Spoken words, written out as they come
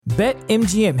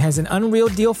BetMGM has an unreal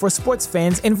deal for sports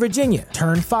fans in Virginia.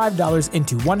 Turn $5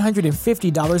 into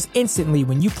 $150 instantly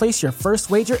when you place your first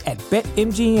wager at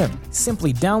BetMGM.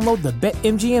 Simply download the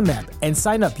BetMGM app and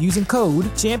sign up using code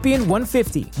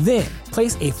Champion150. Then,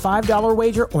 place a $5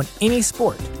 wager on any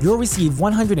sport. You'll receive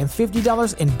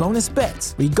 $150 in bonus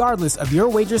bets, regardless of your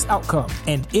wager's outcome.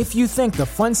 And if you think the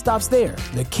fun stops there,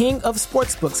 the King of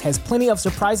Sportsbooks has plenty of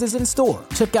surprises in store.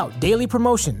 Check out daily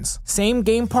promotions,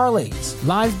 same-game parlays,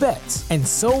 live bets, and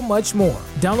so much more.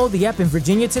 Download the app in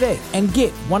Virginia today and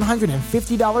get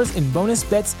 $150 in bonus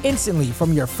bets instantly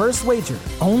from your first wager.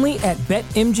 Only at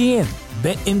BetMGM.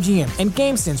 BetMGM and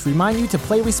GameSense remind you to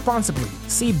play responsibly.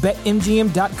 See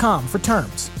BetMGM.com for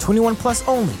terms. 21 plus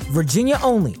only. Virginia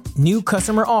only. New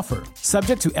customer offer.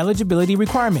 Subject to eligibility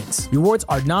requirements. Rewards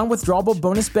are non-withdrawable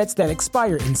bonus bets that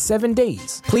expire in 7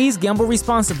 days. Please gamble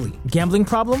responsibly. Gambling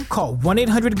problem? Call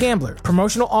 1-800-GAMBLER.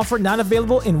 Promotional offer not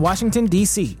available in Washington,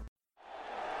 D.C.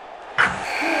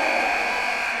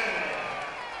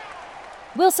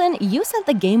 Wilson, you sent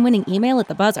the game-winning email at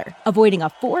the buzzer, avoiding a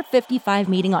 4:55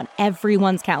 meeting on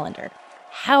everyone's calendar.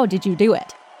 How did you do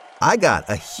it? I got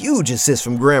a huge assist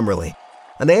from Grammarly,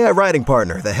 an AI writing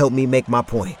partner that helped me make my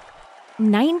point.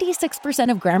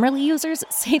 96% of Grammarly users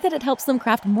say that it helps them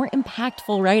craft more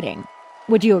impactful writing.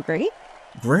 Would you agree?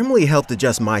 Grammarly helped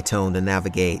adjust my tone to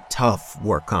navigate tough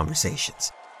work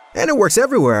conversations. And it works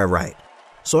everywhere I write,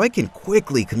 so I can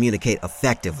quickly communicate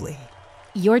effectively.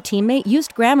 Your teammate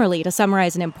used Grammarly to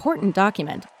summarize an important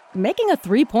document, making a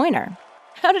 3-pointer.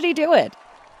 How did he do it?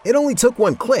 It only took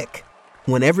one click.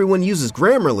 When everyone uses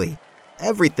Grammarly,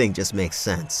 everything just makes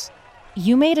sense.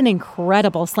 You made an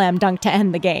incredible slam dunk to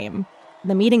end the game.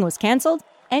 The meeting was canceled,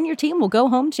 and your team will go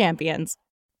home champions.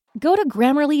 Go to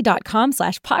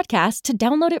Grammarly.com/podcast to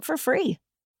download it for free.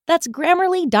 That's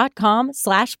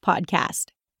Grammarly.com/podcast.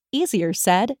 Easier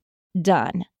said,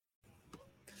 done.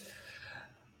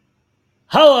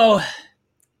 Hello,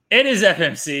 it is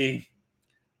FMC.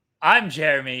 I'm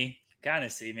Jeremy. Kind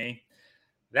of see me.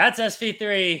 That's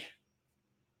SV3.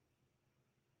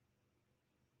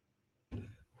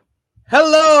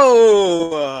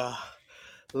 Hello,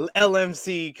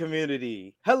 LMC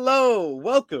community. Hello,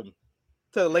 welcome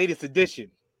to the latest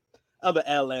edition of the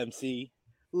LMC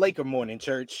Laker Morning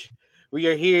Church. We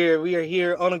are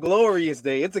here on a glorious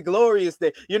day. It's a glorious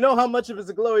day. You know how much of it's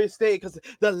a glorious day? Because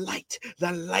the light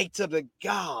of the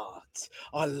gods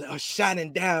are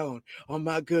shining down on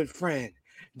my good friend,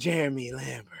 Jeremy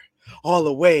Lambert. All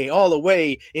the way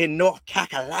in North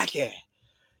Kakalaki.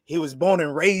 He was born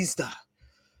and raised up.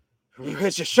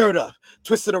 Put your shirt up,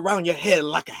 twist it around your head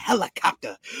like a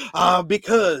helicopter.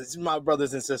 Because, my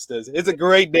brothers and sisters, it's a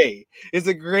great day. It's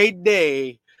a great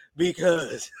day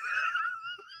because...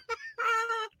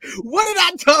 What did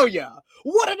I tell y'all?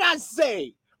 What did I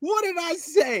say?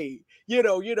 You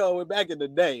know, back in the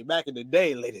day,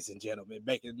 ladies and gentlemen,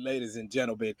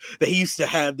 they used to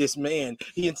have this man.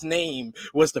 His name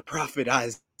was the prophet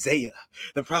Isaiah.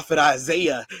 The prophet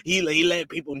Isaiah, he let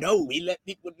people know. He let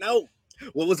people know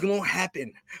what was going to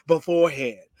happen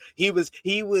beforehand. He was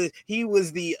the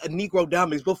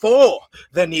Negrodamus before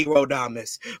the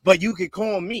Negrodamus. But you could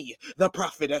call me the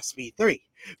prophet SV3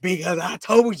 because I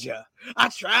told you. I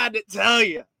tried to tell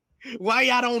you. Why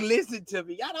y'all don't listen to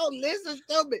me? Y'all don't listen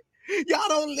to me.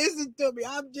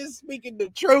 I'm just speaking the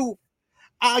truth.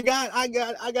 I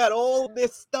got all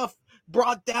this stuff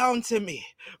brought down to me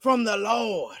from the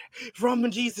Lord,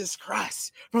 from Jesus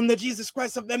Christ, from the Jesus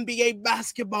Christ of NBA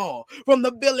basketball, from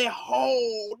the Billy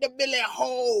Hole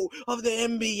of the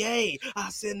NBA.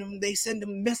 They send a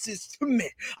message to me.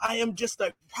 I am just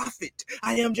a prophet.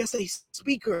 I am just a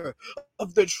speaker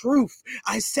of the truth.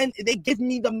 They give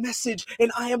me the message,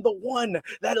 and I am the one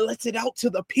that lets it out to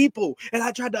the people. And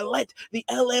I tried to let the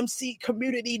LMC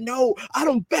community know I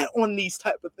don't bet on these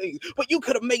type of things, but you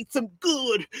could have made some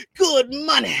good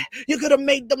money. You could have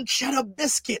made them cheddar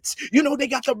biscuits. You know, they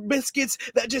got the biscuits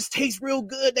that just taste real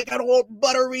good. They got all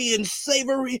buttery and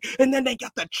savory, and then they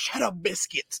got the cheddar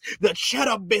biscuits. The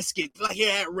cheddar biscuits, like you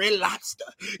had Red Lobster.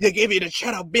 They give you the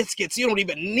cheddar biscuits. You don't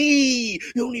even need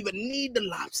the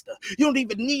lobster. You don't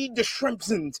even need the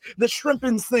shrimpins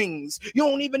things. You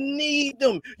don't even need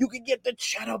them. You can get the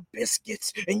cheddar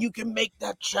biscuits, and you can make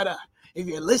that cheddar if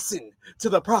you listen to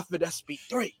the Prophet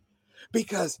SB3.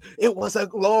 Because it was a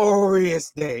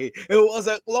glorious day. It was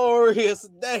a glorious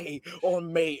day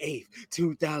on May 8th,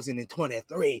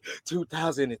 2023,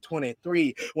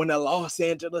 when the Los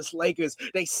Angeles Lakers,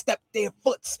 they stepped their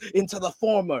foots into the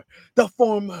former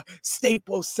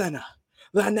Staples Center,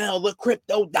 now the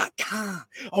Crypto.com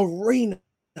arena.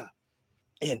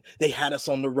 And they had us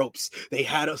on the ropes. They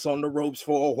had us on the ropes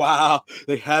for a while.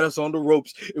 They had us on the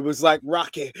ropes. It was like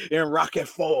Rocky in Rocky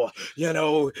 4.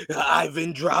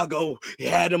 Ivan Drago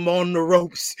had him on the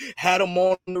ropes.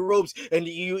 And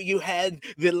you had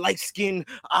the light-skinned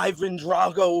Ivan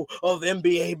Drago of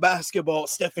NBA basketball,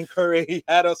 Stephen Curry. He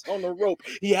had us on the rope.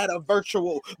 He had a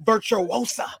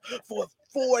virtuosa for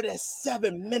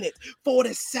 47 minutes of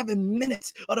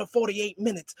the 48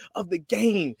 minutes of the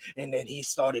game. And then he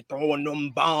started throwing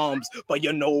them bombs. But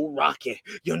Rocky,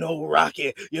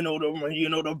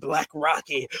 the Black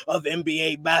Rocky of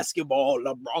NBA basketball,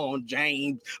 LeBron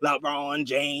James,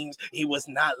 he was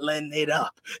not letting it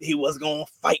up. He was going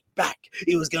to fight back.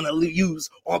 He was going to use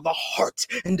all the heart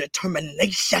and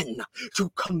determination to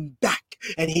come back.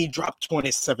 And he dropped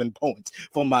 27 points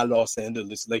for my Los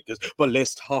Angeles Lakers. But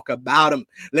let's talk about him.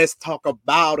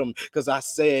 Because I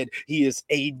said he is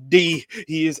AD. He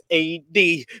is AD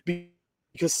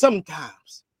because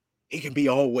sometimes he can be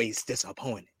always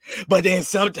disappointing. But then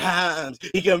sometimes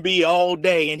he can be all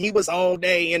day, and he was all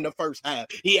day in the first half.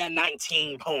 He had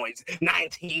 19 points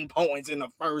in the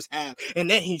first half. And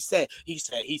then he said,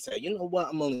 you know what?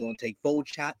 I'm only going to take 4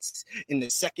 shots in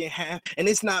the second half. And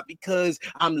it's not because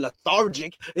I'm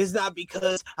lethargic. It's not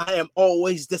because I am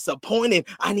always disappointed.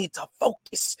 I need to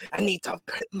focus. I need to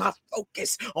put my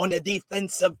focus on the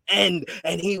defensive end.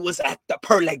 And he was at the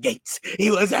pearly gates. And he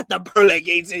was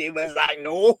like,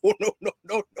 no.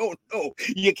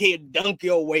 You can't dunk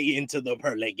your way into the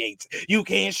pearly gates. You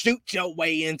can't shoot your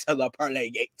way into the pearly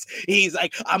gates. He's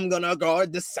like, I'm going to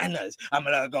guard the centers. I'm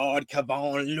going to guard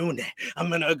Kevon Looney. I'm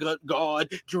going to guard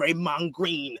Draymond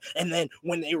Green. And then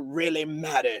when it really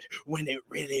mattered,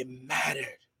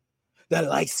 the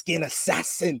light-skinned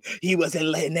assassin, he wasn't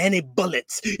letting any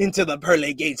bullets into the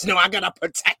pearly gates. No, I gotta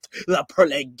protect the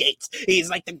pearly gates. He's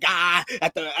like the guy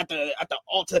at the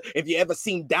altar. If you ever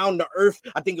seen Down to Earth,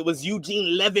 I think it was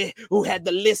Eugene Levy who had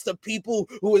the list of people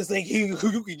who was like, you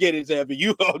can get it, Devin.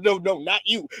 You, oh, no, not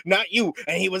you.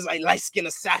 And he was like, light-skinned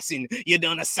assassin, you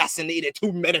done assassinated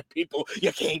too many people.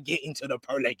 You can't get into the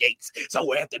pearly gates.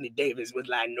 So Anthony Davis was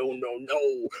like, no,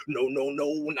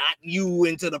 not you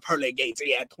into the pearly gates.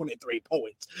 He had 23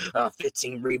 points,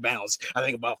 15 rebounds, I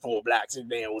think about 4 blocks, and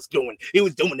then he was doing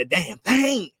the damn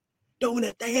thing. But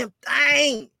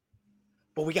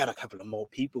we got a couple of more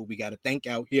people we got to thank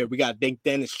out here. We got to thank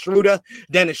Dennis Schroeder.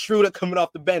 Dennis Schroeder coming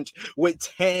off the bench with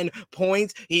 10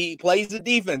 points. He plays the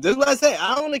defense. That's what I say.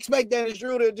 I don't expect Dennis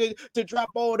Schroeder to drop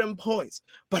all them points.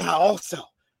 But I also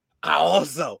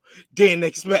didn't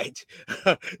expect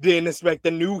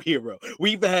the new hero.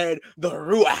 We've had the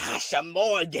Ruach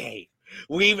HaShamor game.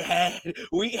 We had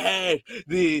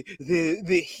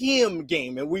the him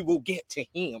game, and we will get to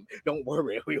him. Don't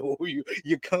worry.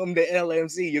 You come to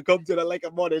LMC, you come to the Lake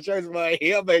of Morning Church for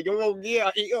him, and you're gonna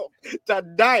get him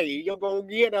today. You're gonna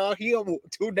get him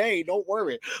today. Don't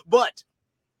worry. But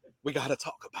we got to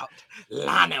talk about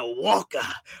Lonnie Walker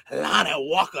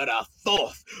the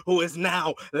fourth, who is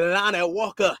now Lonnie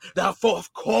Walker the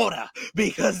fourth quarter,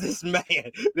 because this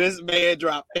man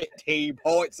dropped 15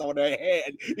 points on their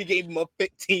head. He gave him a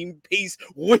 15-piece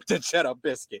with the cheddar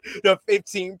biscuit. The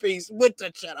 15-piece with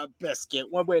the cheddar biscuit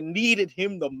when we needed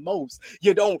him the most.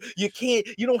 You don't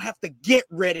have to get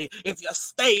ready if you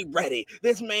stay ready.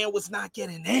 This man was not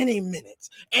getting any minutes.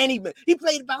 He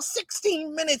played about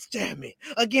 16 minutes, damn it,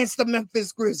 against the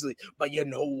Memphis Grizzlies. But you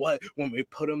know what? When we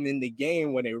put him in the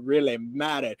game, when it really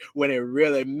mattered,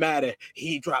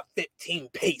 he dropped 15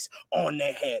 pace on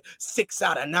their head. 6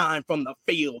 out of 9 from the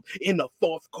field in the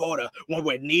fourth quarter when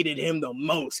we needed him the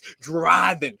most.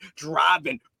 Driving,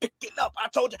 picking up. I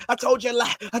told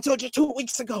you 2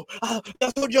 weeks ago. I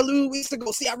told you 2 weeks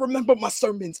ago. See, I remember my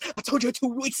sermons. I told you 2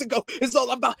 weeks ago. It's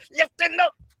all about lifting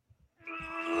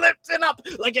up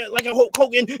like a Hulk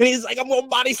Hogan, and he's like, I'm gonna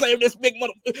body slam this big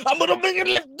mother. I'm gonna make it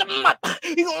lift him up.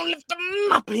 He's gonna lift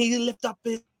him up. He lift up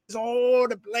all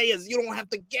the players. You don't have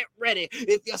to get ready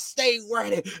if you stay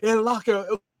ready. And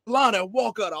Lonnie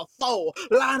Walker the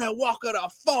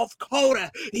fourth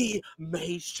quarter, he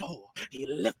made sure he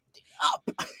lifted up,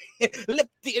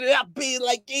 be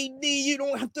like, AD, you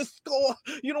don't have to score.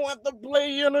 You don't have to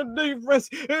play in a defense.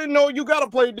 No, you got to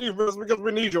play defense because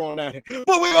we need you on that. But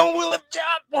we're going to lift you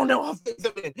up on the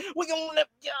offensive end. We're going to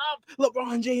lift you up.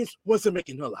 LeBron James wasn't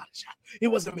making a lot of shots. He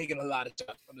wasn't making a lot of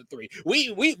shots from the three.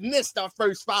 We missed our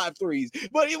first 5 threes.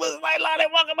 But he was like, Lonnie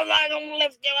Walker was like, I'm going to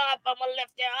lift you up. I'm going to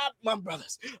lift you up, my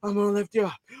brothers. I'm going to lift you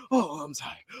up. Oh, I'm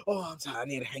tired. I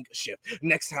need a handkerchief.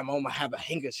 Next time I'm going to have a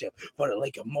handkerchief for the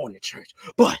Lake of Morning Church.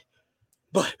 But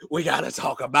we got to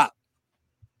talk about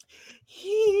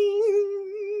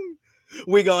him.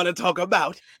 We're going to talk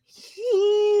about him.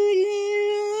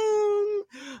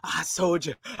 I told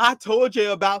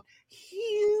you about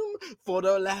him for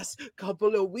the last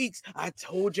couple of weeks. I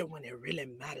told you when it really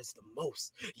matters the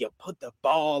most, you put the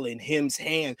ball in him's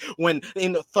hand. When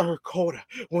in the third quarter,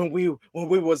 when we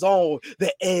was on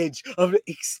the edge of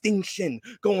extinction,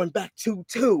 going back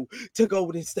 2-2 to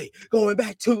Golden State, going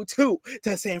back 2-2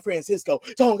 to San Francisco,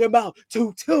 talking about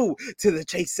 2-2 to the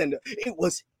Chase Center. It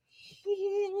was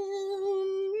him.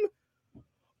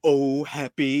 Oh,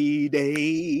 happy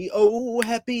day, oh,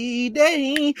 happy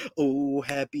day, oh,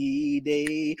 happy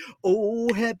day,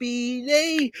 oh, happy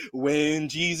day, when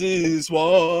Jesus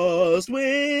was,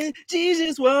 you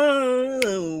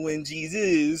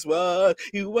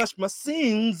washed my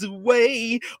sins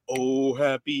away, oh,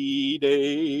 happy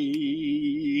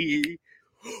day.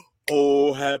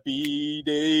 Oh, happy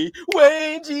day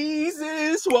when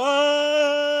Jesus was,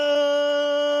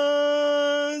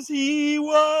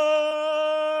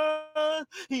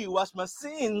 he washed my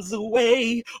sins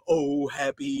away. Oh,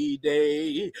 happy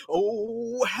day.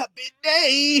 Oh, happy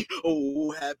day.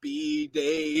 Oh, happy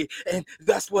day. And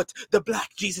that's what the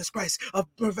Black Jesus Christ of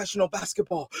professional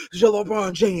basketball,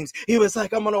 LeBron James, he was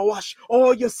like, I'm going to wash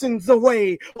all your sins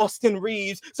away, Austin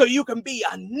Reeves, so you can be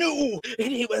anew.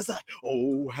 And he was like,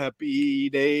 oh, happy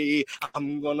day.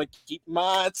 I'm going to keep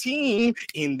my team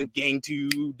in the game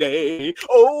today.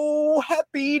 Oh,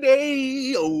 happy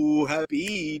day. Oh,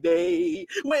 happy day.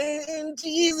 When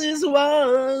Jesus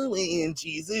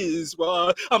was,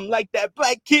 I'm like that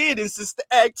black kid in Sister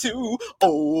Act 2.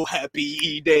 Oh,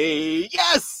 happy day.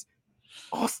 Yes!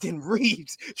 Austin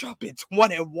Reeves dropping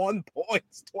 21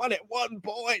 points. 21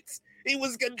 points. He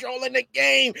was controlling the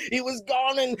game. He was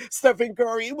guarding Stephen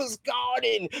Curry. He was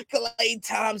guarding Klay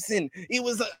Thompson. He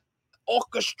was a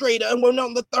orchestrator. And when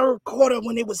on the third quarter,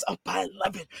 when it was up by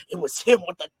 11, it was him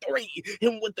with the three,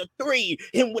 him with the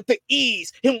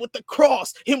ease, him with the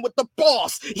cross, him with the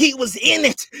boss. He was in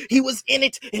it.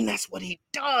 And that's what he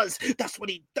does. That's what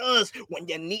he does when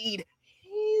you need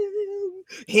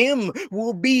him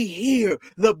will be here,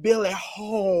 the Billy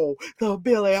Hall of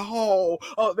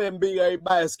NBA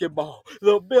basketball,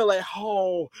 the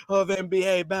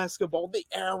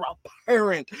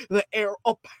heir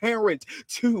apparent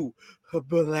to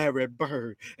Larry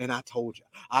Bird. And I told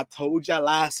you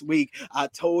last week, I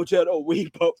told you the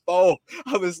week before,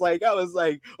 I was like,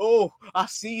 oh, I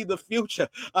see the future.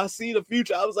 I was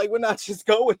like, we're not just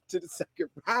going to the second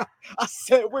round. I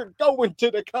said, we're going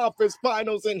to the conference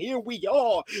finals, and here we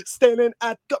are, standing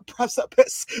at the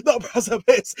precipice,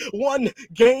 one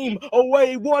game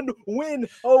away, one win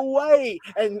away.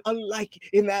 And unlike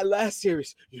in that last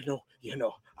series, you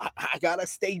know, I gotta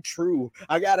stay true.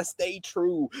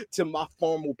 To my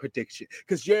formal prediction.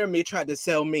 Because Jeremy tried to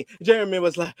sell me. Jeremy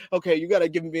was like, okay, you gotta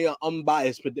give me an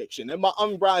unbiased prediction. And my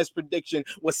unbiased prediction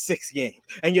was 6 games.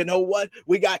 And you know what?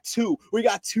 We got two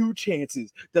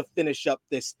chances to finish up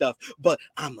this stuff. But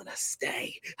I'm gonna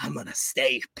stay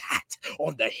pat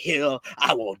on the hill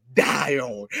I will die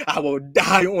on.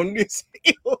 This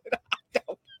hill.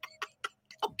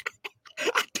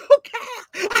 I don't care.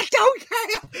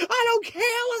 I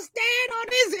will stand on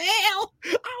this hill.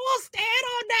 I will stand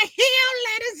on the hill,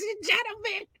 ladies and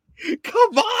gentlemen.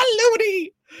 Come on,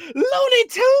 Looney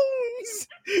Tunes.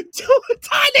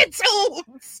 Tiny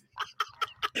Toons.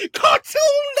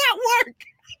 Cartoon Network.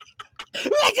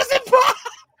 Legacy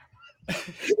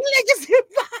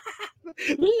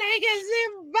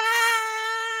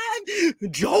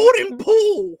 5. Jordan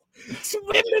Poole.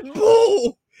 Swimming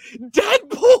pool.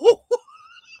 Deadpool.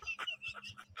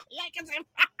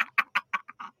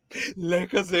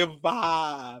 Lakers in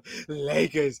 5.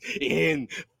 Lakers in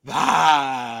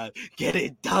 5. Get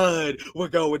it done. We're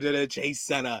going to the Chase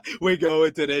Center.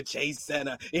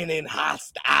 And in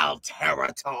hostile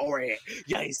territory.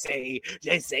 They say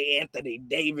Anthony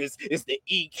Davis is the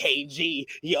EKG.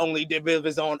 He only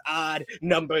delivers on odd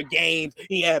number games.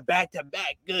 He had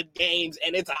back-to-back good games,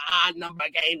 and it's an odd number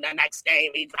game. The next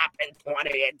game, he's dropping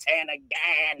 20 and 10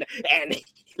 again. And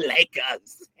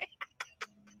Lakers.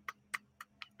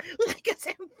 Lakers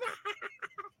in 5.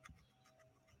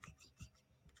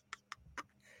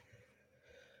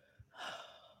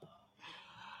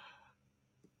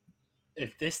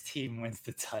 If this team wins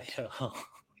the title,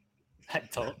 I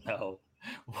don't know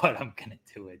what I'm going to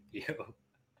do with you.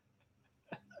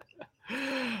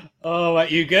 Oh,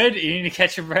 what, you good? You need to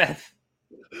catch your breath.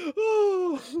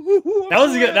 That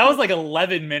was good. That was like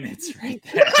 11 minutes right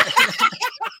there.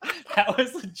 That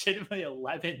was legitimately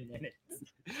 11 minutes.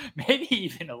 Maybe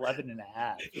even 11 and a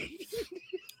half.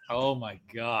 Oh my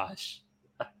gosh.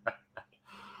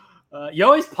 You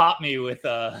always pop me with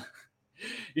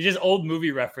It's just old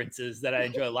movie references that I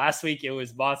enjoy. Last week it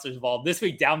was Monsters Ball. This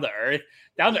week Down to Earth.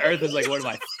 Down to Earth is like one of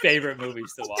my favorite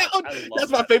movies to watch.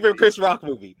 That's my favorite Chris Rock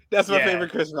movie. That's my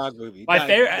favorite Chris Rock movie. My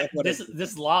favorite.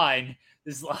 This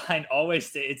line always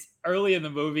stays. It's early in the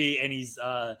movie, and he's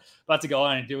about to go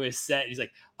on and do his set. He's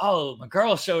like, "Oh, my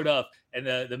girl showed up," and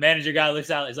the manager guy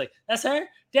looks out. He's like, "That's her?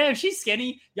 Damn, she's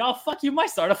skinny. Y'all, fuck you,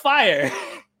 might start a fire."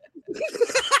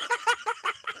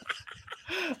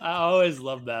 I always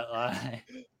love that line.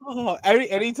 Oh,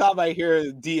 anytime I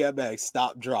hear DMX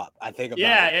stop drop, I think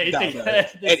about it.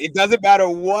 And it doesn't matter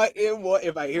what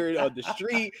if I hear it on the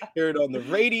street, hear it on the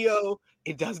radio,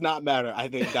 it does not matter. I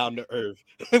think Down to Earth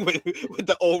with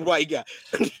the old white guy.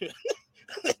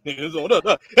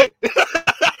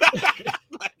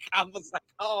 I was like,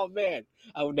 oh man,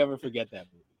 I will never forget that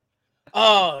movie.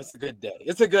 Oh, it's a good day.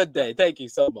 It's a good day. Thank you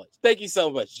so much. Thank you so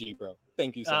much, G bro.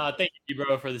 Thank you so much. Thank you,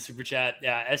 bro, for the super chat.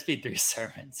 Yeah, SP3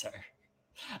 sermons are.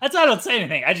 That's why I don't say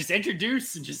anything. I just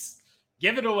introduce and just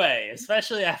give it away,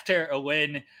 especially after a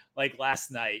win like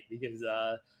last night. Because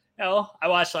I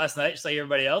watched last night just like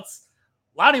everybody else.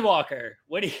 Lonnie Walker,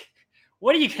 what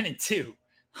are you gonna do?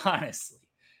 Honestly,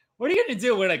 what are you gonna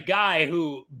do when a guy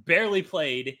who barely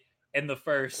played in the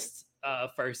first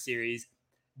series?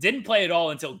 Didn't play at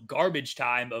all until garbage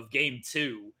time of game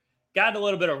 2. Got a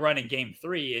little bit of run in game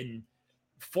 3 and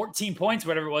 14 points,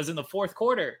 whatever it was, in the fourth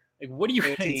quarter. Like, what are you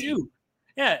going to do?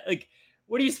 Yeah, like,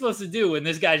 what are you supposed to do when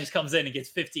this guy just comes in and gets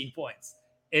 15 points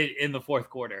in the fourth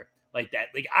quarter like that?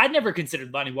 Like, I never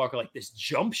considered Lonnie Walker like this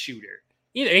jump shooter.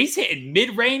 Either he's hitting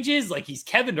mid-ranges, like he's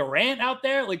Kevin Durant out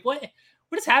there. Like, what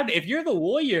is happening? If you're the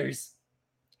Warriors,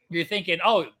 you're thinking,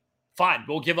 oh, fine,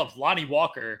 we'll give up Lonnie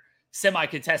Walker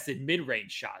semi-contested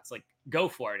mid-range shots. Like, go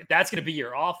for it. If that's going to be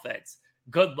your offense,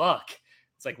 good luck.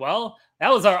 It's like, well,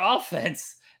 that was our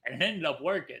offense, and it ended up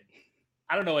working.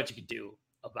 I don't know what you could do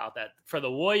about that. For the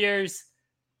Warriors,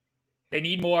 they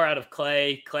need more out of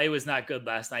Clay. Clay was not good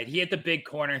last night. He hit the big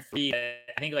corner 3.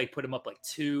 I think like put him up like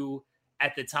 2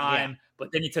 at the time,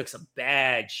 but then he took some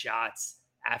bad shots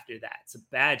after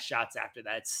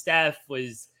that. Steph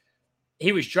was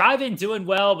driving, doing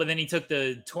well, but then he took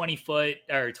the 20-foot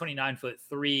or 29-foot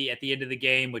 3 at the end of the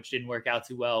game, which didn't work out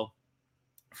too well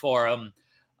for him.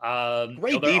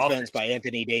 Great defense by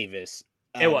Anthony Davis.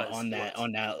 It was on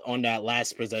that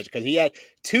last possession, because he had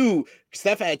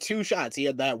Steph had 2 shots. He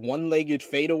had that one-legged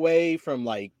fadeaway from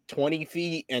like 20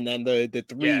 feet, and then the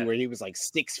 3 where he was like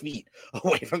 6 feet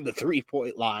away from the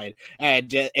 3-point line,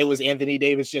 and it was Anthony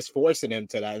Davis just forcing him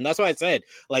to that. And that's why I said,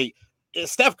 like,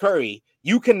 Steph Curry,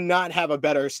 you cannot have a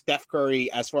better Steph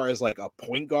Curry as far as like a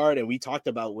point guard. And we talked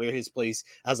about where his place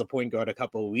as a point guard a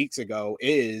couple of weeks ago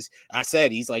is. I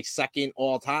said he's like second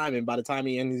all time. And by the time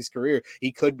he ends his career, he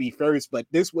could be first. But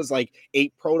this was like a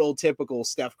prototypical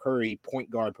Steph Curry point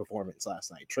guard performance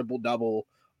last night. Triple-double,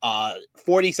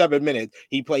 47 minutes.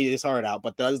 He played his heart out.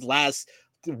 But that last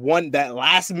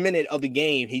minute of the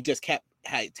game, he just kept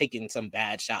taking some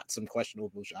bad shots, some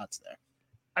questionable shots there.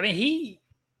 I mean,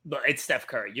 but it's Steph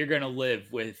Curry. You're going to live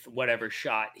with whatever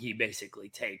shot he basically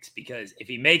takes, because if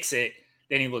he makes it,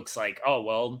 then he looks like, oh,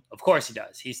 well, of course he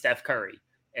does. He's Steph Curry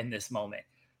in this moment.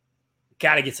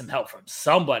 Got to get some help from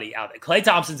somebody out there. Klay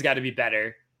Thompson's got to be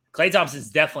better. Klay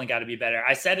Thompson's definitely got to be better.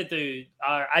 I said it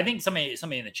I think somebody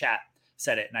in the chat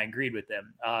said it, and I agreed with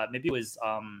them. Maybe it was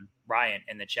Ryan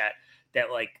in the chat,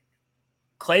 that like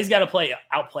Klay's got to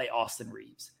outplay Austin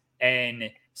Reeves.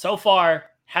 And so far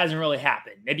hasn't really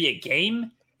happened. Maybe a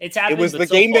game. It's happened. It was the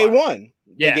game they won.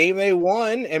 The game they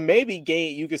won, and maybe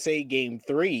you could say game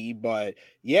 3, but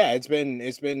yeah, it's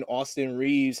been Austin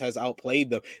Reeves has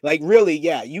outplayed them. Like, really,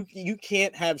 yeah, you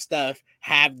can't have Steph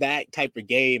have that type of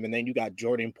game, and then you got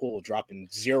Jordan Poole dropping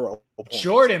 0 points.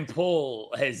 Jordan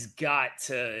Poole has got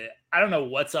to. I don't know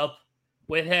what's up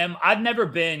with him. I've never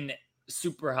been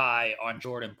super high on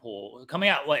Jordan Poole coming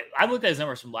out. Like, I looked at his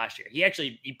numbers from last year.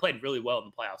 He played really well in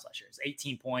the playoffs last year. It's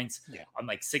 18 points on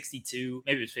like 62,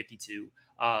 maybe it was 52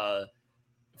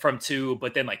 from 2,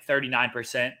 but then like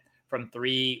 39% from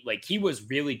 3. Like, he was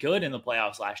really good in the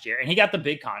playoffs last year, and he got the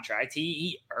big contract.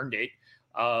 He earned it.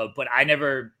 But I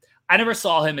never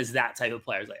saw him as that type of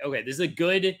player. It's like, okay, this is a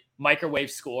good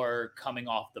microwave scorer coming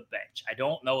off the bench. I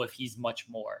don't know if he's much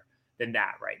more than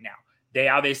that right now. They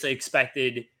obviously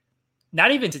expected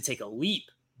not even to take a leap,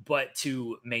 but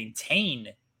to maintain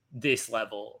this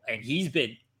level. And he's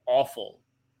been awful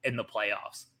in the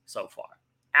playoffs so far.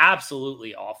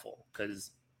 Absolutely awful,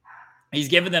 because he's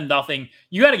given them nothing.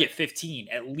 You got to get 15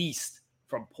 at least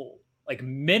from Poole, like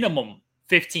minimum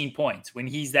 15 points when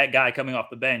he's that guy coming off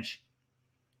the bench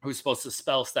who's supposed to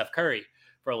spell Steph Curry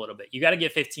for a little bit. You got to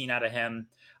get 15 out of him.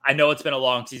 I know it's been a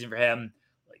long season for him.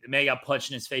 Like, The man got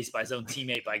punched in his face by his own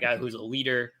teammate, by a guy who's a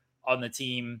leader on the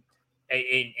team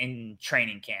in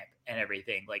training camp and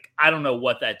everything. Like, I don't know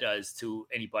what that does to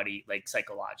anybody, like,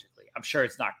 psychologically. I'm sure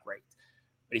it's not great.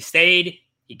 But he stayed.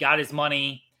 He got his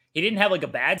money. He didn't have, like, a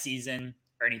bad season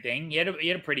or anything. He had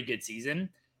a pretty good season.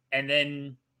 And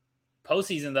then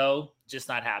postseason, though, just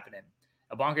not happening.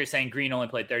 A bonker saying Green only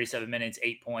played 37 minutes,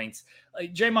 8 points.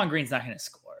 Like, Draymond Green's not going to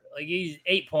score. Like, he's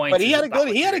 8 points. But he had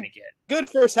a good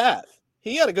first half.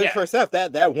 He had a good first half.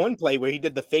 That one play where he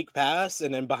did the fake pass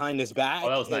and then behind his back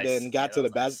that was and nice. then got to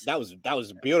the basket. That was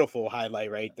a beautiful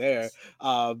highlight right there.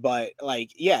 But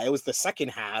like, yeah, it was the second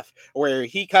half where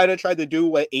he kind of tried to do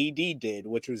what AD did,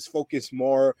 which was focus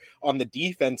more on the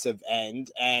defensive end.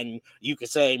 And you could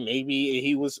say maybe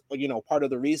he was, part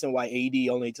of the reason why AD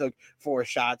only took 4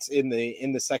 shots in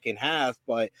the second half.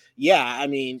 But yeah, I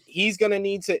mean, he's gonna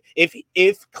need to,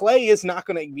 if Clay is not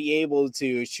gonna be able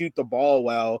to shoot the ball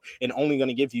well and only going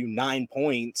to give you 9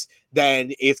 points,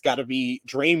 then it's got to be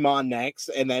Draymond next,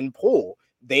 and then Poole.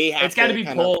 It's got to be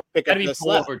Poole. It's got to be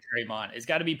Poole over Draymond. It's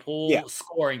got to be Poole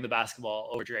scoring the basketball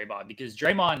over Draymond, because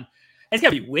Draymond. It's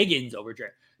got to be Wiggins over Draymond.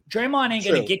 Draymond ain't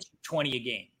going to get you 20 a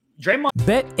game.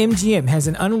 BetMGM has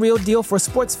an unreal deal for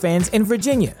sports fans in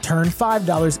Virginia. Turn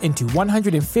 $5 into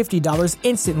 $150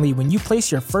 instantly when you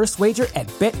place your first wager at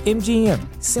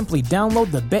BetMGM. Simply download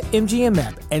the BetMGM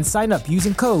app and sign up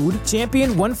using code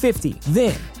Champion150.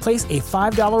 Then, place a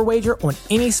 $5 wager on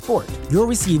any sport. You'll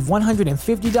receive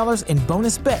 $150 in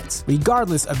bonus bets,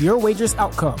 regardless of your wager's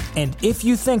outcome. And if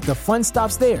you think the fun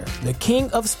stops there, the king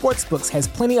of sportsbooks has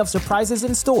plenty of surprises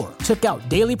in store. Check out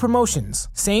daily promotions,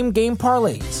 same-game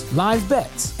parlays, live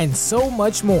bets, and so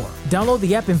much more. Download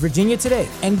the app in Virginia today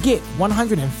and get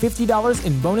 $150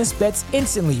 in bonus bets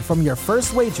instantly from your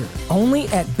first wager. Only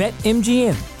at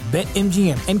BetMGM.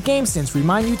 BetMGM and GameSense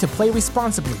remind you to play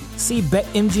responsibly. See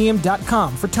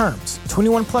BetMGM.com for terms.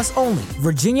 21 plus only.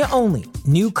 Virginia only.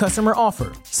 New customer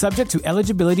offer. Subject to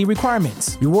eligibility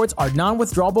requirements. Rewards are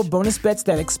non-withdrawable bonus bets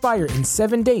that expire in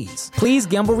 7 days. Please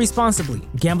gamble responsibly.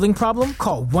 Gambling problem?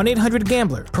 Call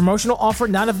 1-800-GAMBLER. Promotional offer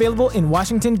not available in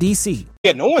Washington, D.C.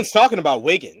 Yeah, no one's talking about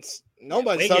Wiggins.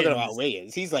 Nobody's talking about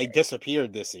Wiggins. He's like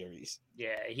disappeared this series.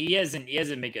 Yeah, he hasn't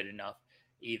been good enough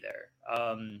either.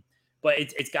 But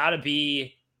it's got to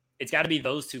be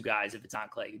those two guys if it's not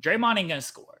Clay. Draymond ain't gonna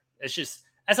score. That's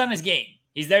not his game.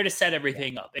 He's there to set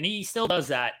everything up, and he still does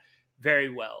that very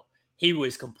well. He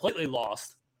was completely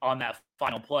lost on that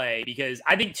final play because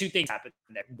I think 2 things happened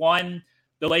there. One,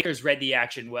 the Lakers read the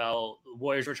action well. The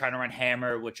Warriors were trying to run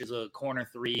hammer, which is a corner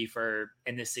 3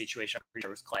 in this situation. I'm pretty sure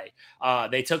it was Clay.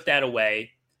 They took that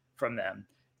away from them.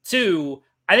 2,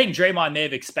 I think Draymond may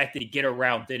have expected to get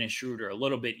around Dennis Schroeder a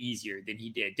little bit easier than he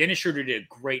did. Dennis Schroeder did a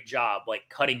great job, like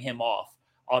cutting him off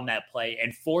on that play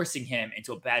and forcing him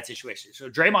into a bad situation. So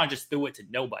Draymond just threw it to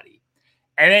nobody.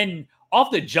 And then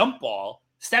off the jump ball,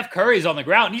 Steph Curry's on the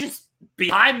ground. He's just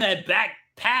behind that back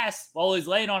pass while he's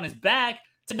laying on his back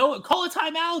to call a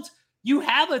timeout. You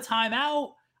have a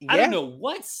timeout. Yeah. I don't know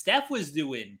what Steph was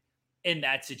doing in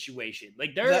that situation.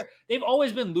 Like they've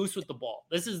always been loose with the ball.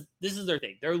 This is their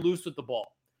thing. They're loose with the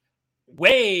ball.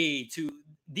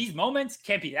 These moments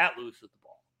can't be that loose with the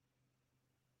ball.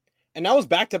 And that was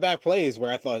back-to-back plays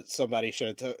where I thought somebody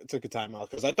should have took a timeout,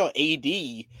 because I thought AD,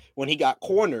 when he got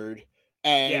cornered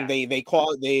and they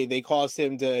caused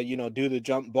him to do the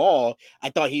jump ball, I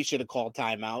thought he should have called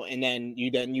timeout. And then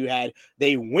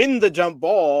they win the jump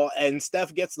ball and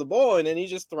Steph gets the ball and then he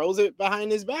just throws it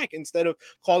behind his back instead of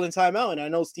calling timeout. And I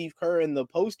know Steve Kerr in the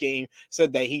post game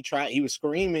said that he was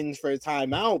screaming for a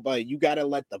timeout, but you got to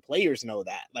let the players know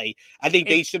that. Like, I think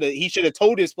he should have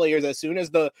told his players as soon as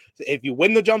if you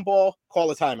win the jump ball, call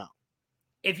a timeout.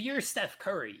 If you're Steph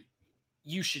Curry,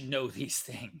 you should know these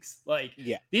things. Like,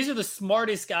 these are the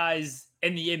smartest guys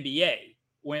in the NBA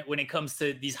when it comes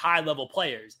to these high-level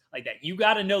players like that. You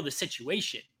got to know the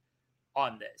situation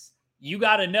on this. You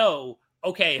got to know,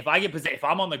 okay, if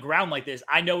I'm on the ground like this,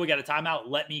 I know we got a timeout.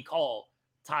 Let me call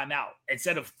timeout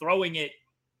instead of throwing it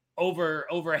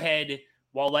overhead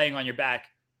while laying on your back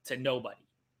to nobody.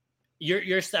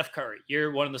 You're Steph Curry.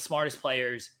 You're one of the smartest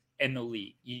players in the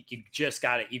league. You just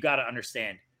got it. You got to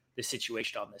understand the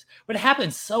situation on this. But it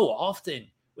happens so often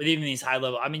with even these high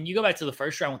level. I mean, you go back to the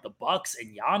first round with the Bucks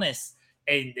and Giannis,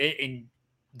 and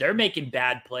they're making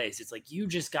bad plays. It's like, you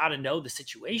just got to know the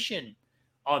situation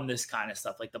on this kind of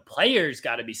stuff. Like, the players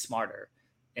got to be smarter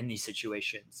in these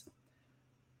situations.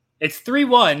 It's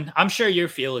 3-1. I'm sure you're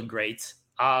feeling great.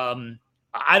 I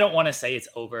don't want to say it's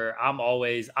over.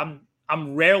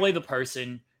 I'm rarely the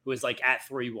person who is like, at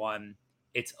 3-1,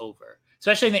 it's over.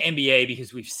 Especially in the NBA,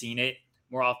 because we've seen it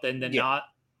more often than not.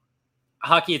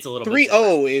 Hockey, it's a little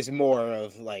 3-0 is more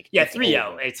of like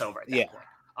 3-0. It's over at that point.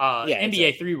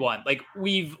 NBA 3-1. Like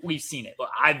we've seen it.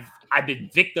 I've been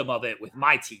victim of it with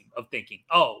my team of thinking,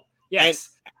 oh yes,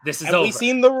 this is over. We've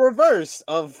seen the reverse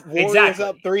of Warriors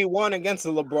up Exactly. 3-1 against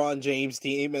the LeBron James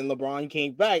team, and LeBron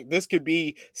came back. This could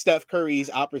be Steph Curry's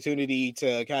opportunity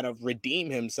to kind of redeem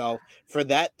himself for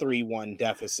that 3-1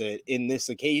 deficit in this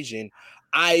occasion.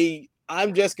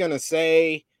 I'm just gonna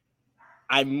say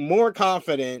I'm more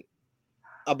confident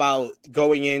about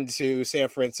going into San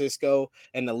Francisco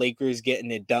and the Lakers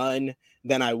getting it done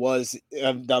than I was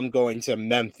them going to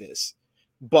Memphis.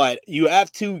 But you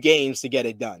have 2 games to get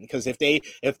it done, because if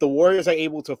the Warriors are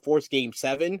able to force game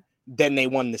 7, then they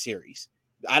won the series.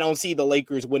 I don't see the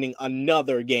Lakers winning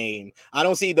another game. I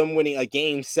don't see them winning a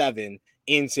game 7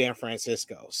 in San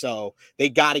Francisco. So they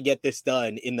got to get this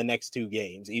done in the next 2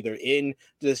 games, either in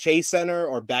the Chase Center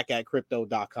or back at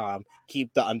crypto.com.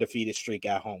 Keep the undefeated streak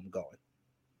at home going.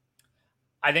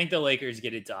 I think the Lakers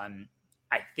get it done.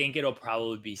 I think it'll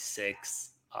probably be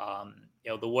 6.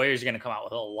 The Warriors are going to come out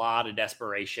with a lot of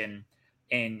desperation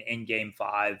in game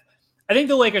 5. I think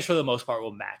the Lakers, for the most part,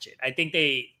 will match it. I think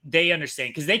they understand,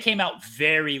 because they came out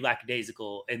very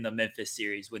lackadaisical in the Memphis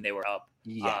series when they were up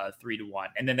 3-1,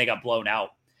 and then they got blown out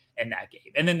in that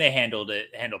game, and then they handled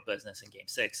business in game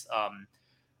 6.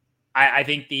 I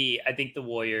think the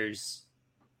Warriors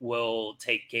will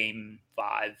take game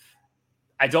 5.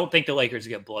 I don't think the Lakers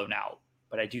get blown out,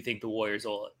 but I do think the Warriors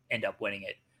will end up winning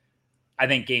it. I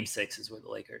think game 6 is where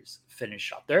the Lakers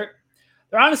finish up. They're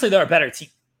a better team.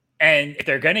 And if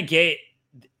they're gonna get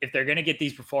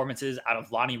these performances out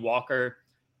of Lonnie Walker,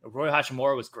 Roy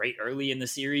Hachimura was great early in the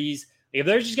series. If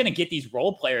they're just gonna get these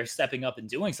role players stepping up and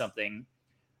doing something,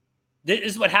 this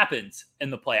is what happens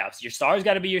in the playoffs. Your stars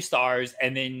got to be your stars,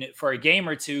 and then for a game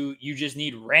or two, you just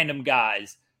need random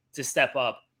guys to step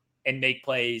up and make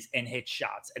plays and hit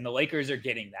shots. And the Lakers are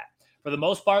getting that. For the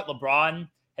most part, LeBron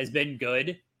has been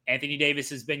good. Anthony Davis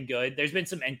has been good. There's been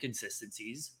some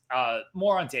inconsistencies,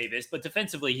 more on Davis, but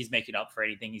defensively, he's making up for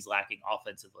anything he's lacking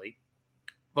offensively.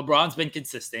 LeBron's been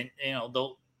consistent.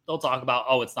 They'll talk about,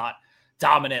 it's not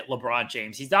dominant LeBron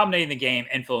James. He's dominating the game,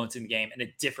 influencing the game in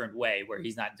a different way, where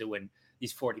he's not doing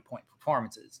these 40-point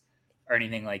performances or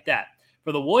anything like that.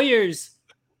 For the Warriors,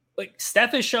 like,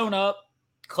 Steph has shown up.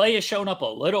 Clay has shown up a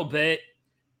little bit.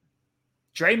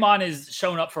 Draymond has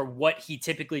shown up for what he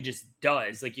typically just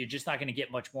does. Like, you're just not going to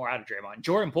get much more out of Draymond.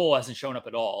 Jordan Poole hasn't shown up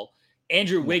at all.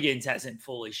 Andrew Wiggins hasn't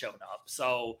fully shown up.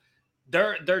 So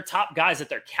their top guys that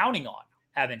they're counting on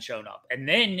haven't shown up. And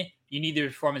then you need the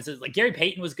performances. Like, Gary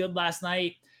Payton was good last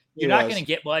night. You're not going to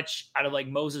get much out of, like,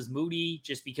 Moses Moody,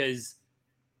 just because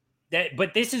that.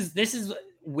 But this is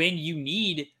when you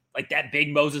need, like, that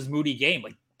big Moses Moody game.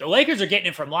 Like, the Lakers are getting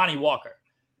it from Lonnie Walker.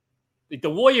 Like, the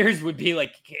Warriors would be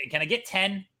like, can I get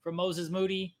 10 from Moses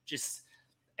Moody? Just,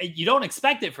 you don't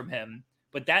expect it from him,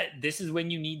 but this is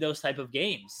when you need those type of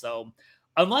games. So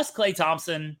unless Klay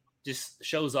Thompson just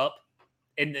shows up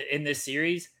in this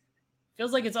series,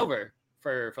 feels like it's over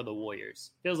for the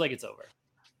Warriors. Feels like it's over.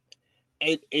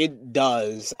 It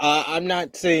does. I'm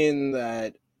not saying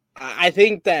that. I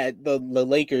think that the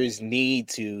Lakers need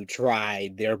to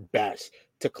try their best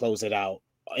to close it out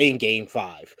in game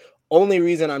 5. Only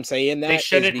reason I'm saying that they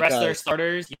shouldn't rest their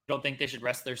starters. You don't think they should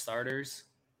rest their starters?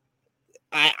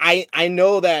 I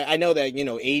know that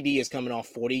AD is coming off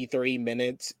 43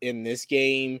 minutes in this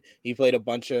game. He played a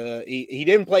bunch of he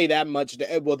didn't play that much.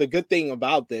 Well, the good thing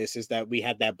about this is that we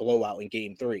had that blowout in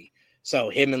game 3. So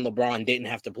him and LeBron didn't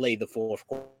have to play the fourth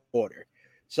quarter.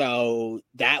 So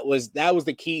that was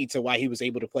the key to why he was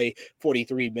able to play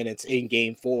 43 minutes in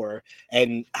game 4,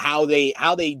 and how they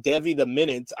divvy the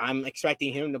minutes. I'm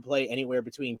expecting him to play anywhere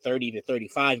between 30 to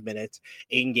 35 minutes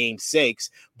in game 6,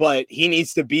 but he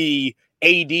needs to be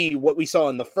AD what we saw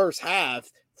in the first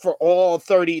half for all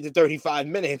 30 to 35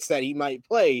 minutes that he might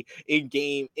play in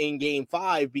game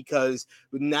 5, because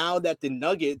now that the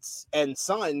Nuggets and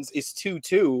Suns is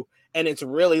 2-2, and it's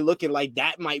really looking like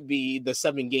that might be the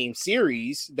 7-game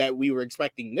series that we were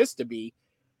expecting this to be,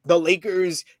 the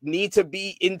Lakers need to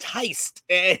be enticed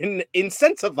and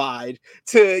incentivized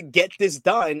to get this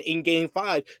done in game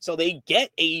 5, so they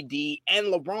get AD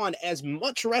and LeBron as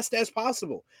much rest as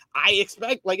possible. I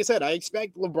expect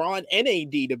LeBron and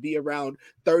AD to be around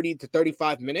 30 to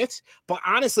 35 minutes. But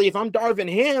honestly, if I'm Darvin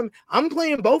Ham, I'm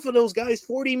playing both of those guys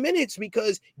 40 minutes,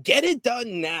 because get it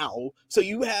done now so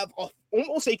you have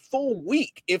almost a full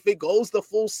week. If it goes the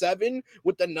full 7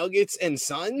 with the Nuggets and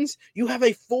Suns, you have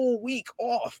a full week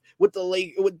off with the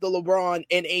LeBron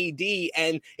and AD,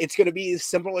 and it's going to be a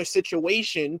similar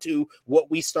situation to what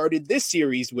we started this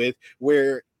series with,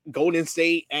 where Golden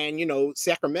State and,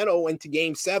 Sacramento went to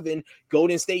game 7.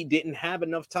 Golden State didn't have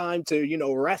enough time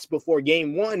to, rest before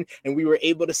game 1, and we were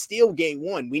able to steal game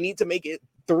 1. We need to make it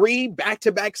 3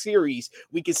 back-to-back series.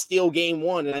 We can steal game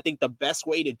 1. And I think the best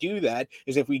way to do that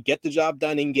is if we get the job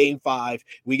done in game 5,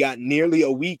 we got nearly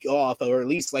a week off, or at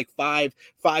least like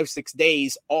 6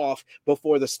 days off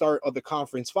before the start of the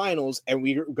conference finals. And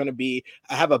we're going to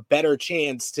have a better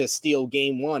chance to steal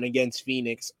game 1 against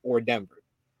Phoenix or Denver.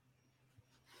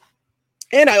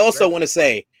 And I also want to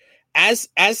say, as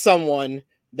someone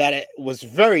that was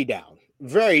very down,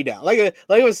 like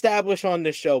I established on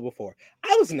this show before,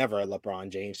 I was never a LeBron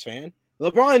James fan.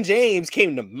 LeBron James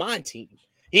came to my team.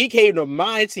 He came to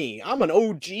my team. I'm an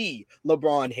OG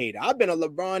LeBron hater. I've been a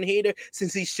LeBron hater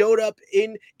since he showed up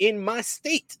in my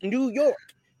state, New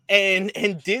York, and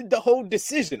did the whole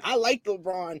decision. I liked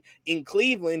LeBron in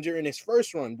Cleveland during his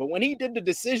first run, but when he did the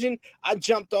decision, I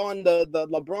jumped on the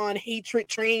LeBron hatred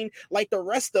train like the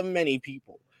rest of many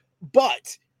people.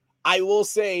 But I will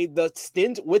say the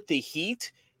stint with the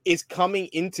Heat is coming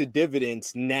into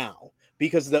dividends now,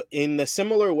 because in the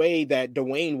similar way that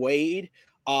Dwayne Wade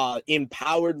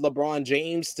empowered LeBron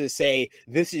James to say,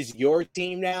 this is your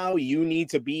team now, you need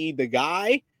to be the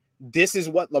guy. This is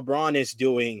what LeBron is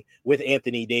doing with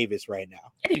Anthony Davis right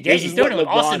now. He's doing it with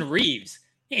Austin Reeves.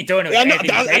 He ain't doing it with Anthony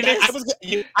Davis.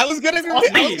 I was gonna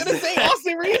say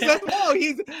Austin Reeves as well.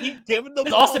 He's giving the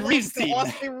ball Austin Reeves to team.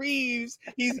 Austin Reeves.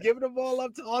 He's giving the ball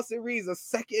up to Austin Reeves, a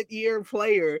second-year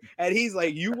player, and he's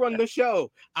like, "You run the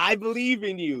show. I believe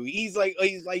in you." He's like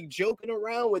joking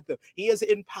around with them. He has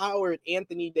empowered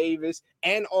Anthony Davis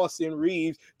and Austin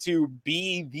Reeves to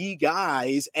be the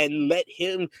guys and let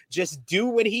him just do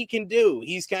what he can do.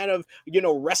 He's kind of,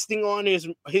 resting on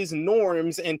his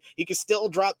norms, and he can still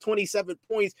drop 27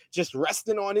 points just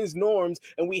resting on his norms.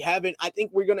 And I think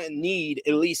we're going to need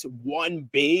at least one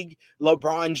big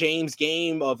LeBron James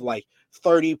game of like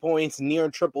 30 points, near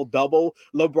triple-double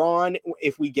LeBron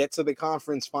if we get to the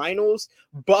conference finals.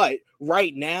 But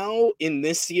right now in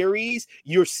this series,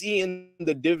 you're seeing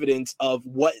the dividends of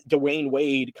what Dwayne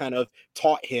Wade kind of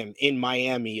taught him in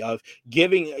Miami, of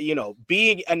giving,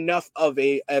 being enough of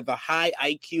a high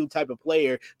IQ type of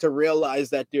player to realize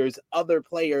that there's other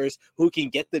players who can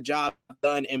get the job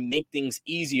done and make things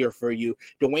easier for you.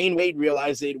 Dwayne Wade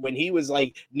realized it when he was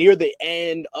like near the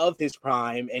end of his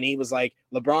prime, and he was like,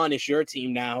 LeBron, is your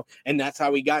team now. And that's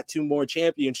how we got 2 more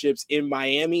championships in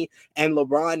Miami. And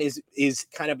LeBron is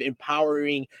kind of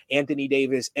empowering Anthony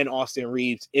Davis and Austin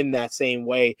Reeves in that same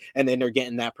way. And then they're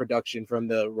getting that production from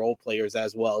the role players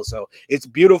as well. So it's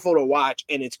beautiful to watch.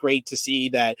 And it's great to see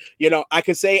that, I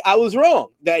could say I was wrong,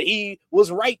 that he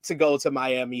was right to go to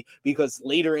Miami, because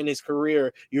later in his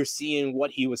career, you're seeing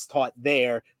what he was taught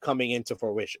there coming into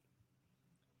fruition.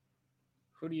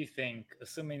 Who do you think,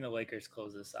 assuming the Lakers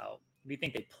close this out, who do you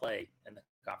think they play in the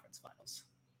conference finals?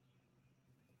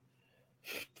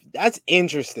 That's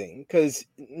interesting, because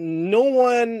no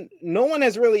one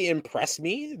has really impressed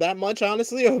me that much,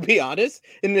 honestly, I'll be honest,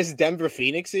 in this Denver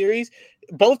Phoenix series.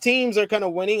 Both teams are kind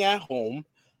of winning at home.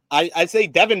 I'd say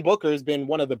Devin Booker has been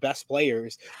one of the best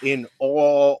players in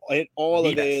all of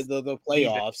the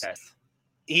playoffs.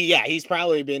 He's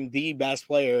probably been the best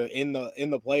player in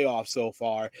the playoffs so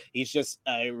far. He's just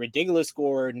a ridiculous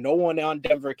scorer. No one on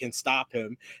Denver can stop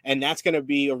him, and that's going to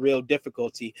be a real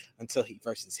difficulty until he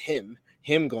versus him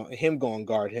going to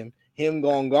guard him.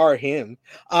 Going to guard him.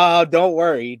 Don't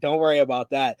worry about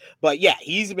that. But yeah,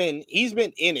 he's been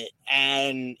in it,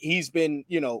 and he's been,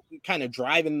 kind of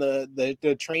driving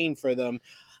the train for them.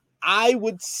 I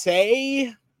would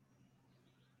say,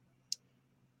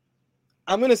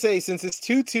 I'm going to say, since it's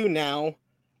 2-2 now,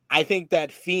 I think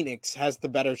that Phoenix has the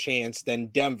better chance than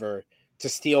Denver to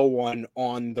steal one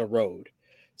on the road.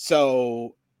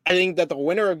 So I think that the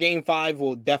winner of Game 5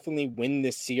 will definitely win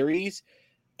this series,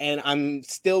 and I'm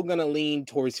still going to lean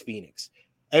towards Phoenix.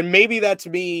 And maybe that's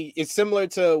me. It's similar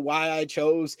to why I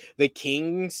chose the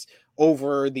Kings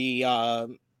over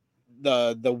the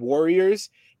Warriors.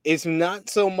 It's not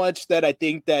so much that I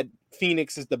think that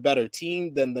Phoenix is the better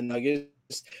team than the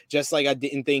Nuggets, just like I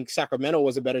didn't think Sacramento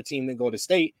was a better team than Golden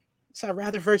State. So I'd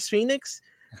rather versus Phoenix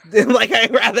than like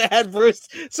I'd rather have versus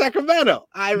Sacramento.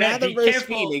 I'd rather versus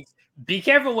Phoenix. Be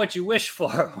careful what you wish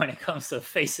for when it comes to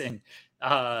facing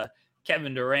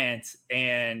Kevin Durant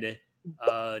and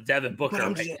Devin Booker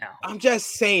now. I'm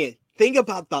just saying, think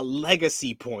about the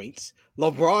legacy points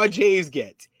LeBron James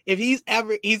gets. If he's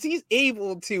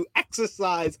able to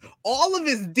exercise all of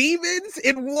his demons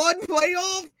in one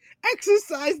playoff,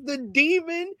 exercise the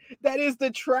demon that is the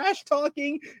trash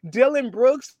talking Dylan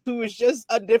Brooks, who is just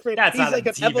a different. That's he's not like a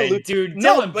an demon, evolution. dude.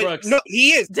 Dylan Brooks. No,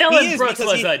 he is. Dylan Brooks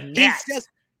was a gnat.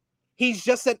 He's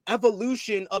just an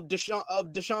evolution of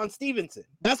Deshaun Stevenson.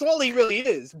 That's all he really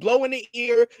is. Blowing the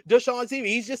ear, Deshaun Stevenson.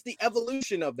 He's just the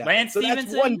evolution of that. Lance Stevenson?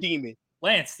 That's one demon.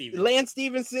 Lance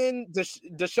Stevenson,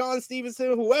 Deshaun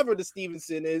Stevenson, whoever the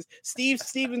Stevenson is, Steve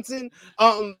Stevenson.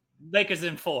 Lakers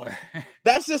in 4.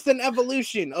 That's just an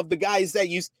evolution of the guys that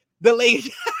used the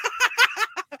late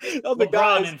of the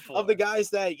guys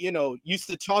that used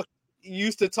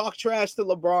to talk trash to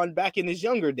LeBron back in his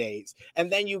younger days.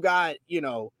 And then you got,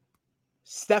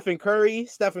 Stephen Curry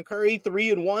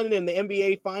 3-1 in the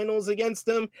NBA finals against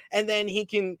him, and then he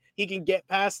can get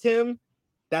past him.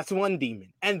 That's one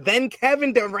demon. And then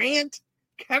Kevin Durant,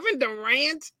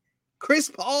 Chris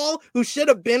Paul, who should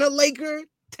have been a Laker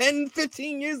 10,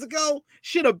 15 years ago,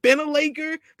 should have been a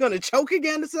Laker, gonna choke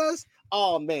against us.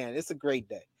 Oh man, it's a great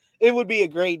day. It would be a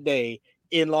great day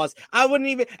in Los. I wouldn't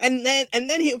even, and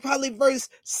then he'll probably verse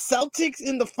Celtics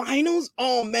in the finals.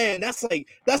 Oh man, that's like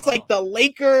the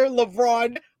Laker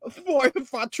LeBron for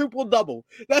triple double.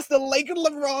 That's the Laker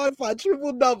LeBron for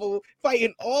triple double,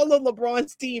 fighting all of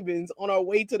LeBron's demons on our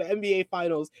way to the NBA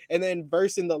finals, and then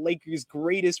versing the Lakers'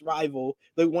 greatest rival,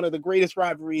 one of the greatest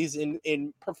rivalries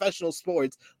in professional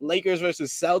sports, Lakers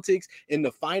versus Celtics in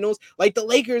the finals. Like the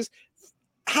Lakers,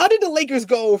 how did the Lakers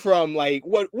go from like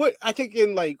what I think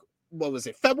in like, what was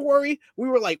it, February? We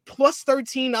were like plus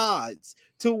 13 odds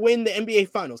to win the NBA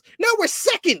finals. Now we're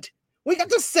second. We got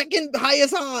the second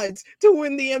highest odds to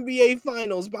win the NBA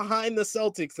finals behind the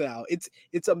Celtics now.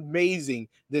 It's amazing,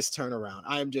 this turnaround.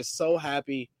 I am just so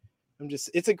happy.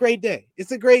 It's a great day.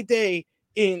 It's a great day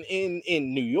in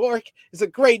New York. It's a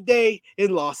great day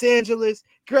in Los Angeles.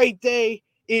 Great day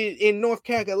in North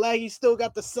Carolina. You still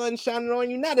got the sun shining on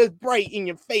you, not as bright in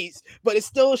your face, but it's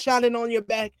still shining on your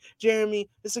back, Jeremy.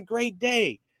 It's a great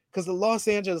day because the Los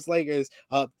Angeles Lakers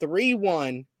up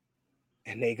 3-1,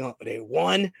 and they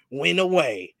 1 win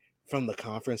away from the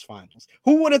conference finals.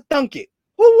 Who would have thunk it?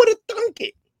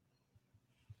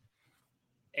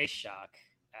 A-Shock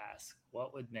asks,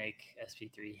 what would make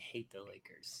SP3 hate the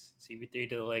Lakers? CP3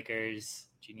 to the Lakers,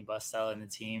 Jeannie Buss selling the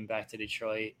team back to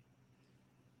Detroit.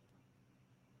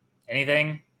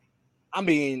 Anything? I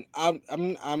mean, I'm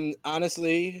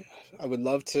honestly, I would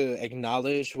love to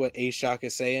acknowledge what A-Shock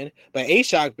is saying, but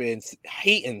A-Shock been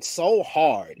hating so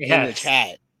hard in the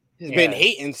chat. He's been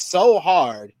hating so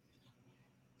hard.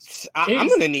 I'm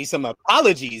gonna need some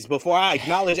apologies before I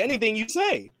acknowledge anything you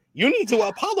say. You need to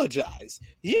apologize.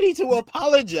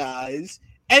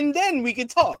 And then we can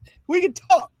talk.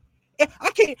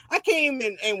 I came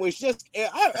and was just.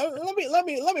 Let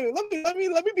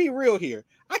me be real here.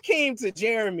 I came to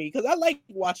Jeremy because I like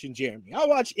watching Jeremy. I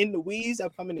watch In the Weeds. I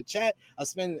come in the chat. I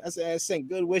send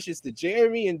good wishes to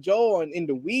Jeremy and Joel on In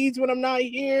the Weeds when I'm not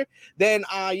here. Then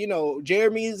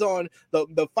Jeremy's on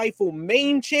the Fightful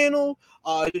main channel.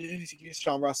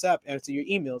 Sean Ross Sapp, answer your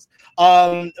emails.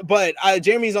 But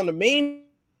Jeremy's on the main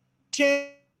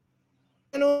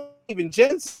channel. Even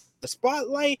Jen's the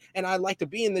spotlight, and I like to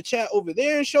be in the chat over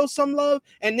there and show some love.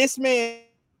 And this man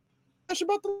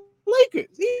about the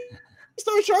Lakers. He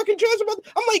started talking trash about.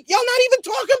 I'm like, y'all not even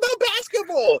talking about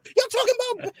basketball.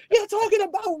 Y'all talking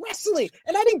about wrestling.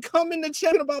 And I didn't come in the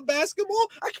chat about basketball.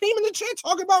 I came in the chat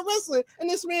talking about wrestling, and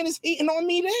this man is hating on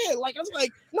me there. Like, I was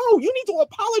like, no, you need to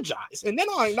apologize, and then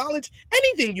I'll acknowledge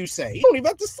anything you say. You don't even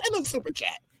have to send a super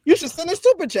chat. You should send a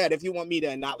super chat if you want me to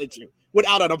acknowledge you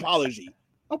without an apology.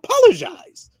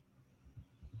 Apologize.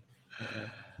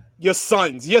 Your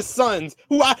sons, who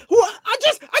I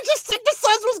just said the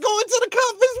Suns was going to the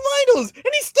conference finals,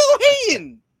 and he's still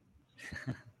hating.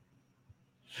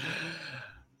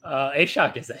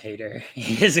 A-Shock is a hater.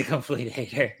 He is a complete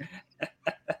hater.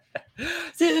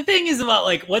 See, the thing is about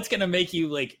like what's gonna make you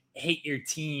like hate your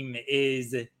team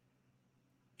is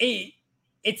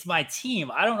it's my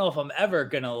team. I don't know if I'm ever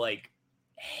gonna like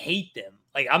hate them.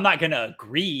 Like I'm not gonna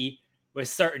agree with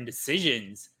certain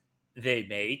decisions they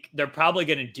make. They're probably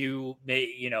going to do,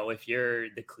 if you're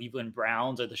the Cleveland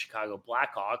Browns or the Chicago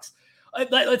Blackhawks,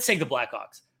 let's take the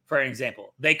Blackhawks for an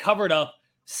example. They covered up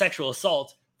sexual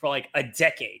assault for like a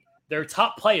decade. Their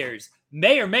top players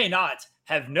may or may not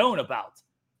have known about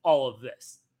all of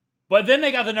this, but then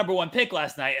they got the number 1 pick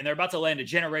last night, and they're about to land a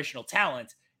generational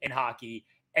talent in hockey,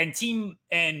 and team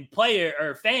and player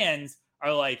or fans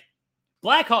are like,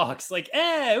 Blackhawks, like,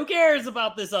 who cares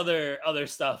about this other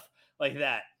stuff like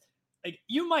that? Like,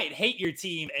 you might hate your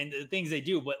team and the things they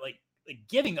do, but like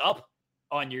giving up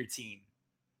on your team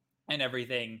and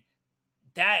everything,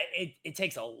 that it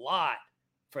takes a lot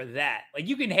for that. Like,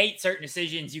 you can hate certain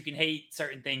decisions, you can hate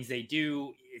certain things they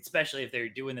do, especially if they're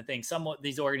doing the things some of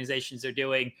these organizations are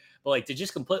doing, but like to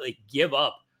just completely give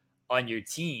up on your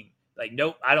team, like,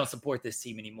 nope, I don't support this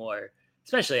team anymore.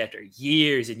 especially after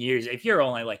years and years. If you're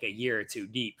only like a year or two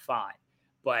deep, fine.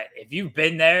 But if you've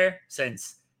been there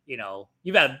since,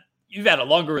 you've had a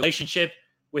longer relationship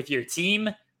with your team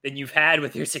than you've had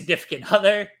with your significant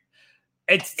other,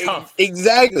 it's tough.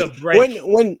 Exactly.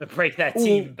 To break that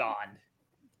team bond.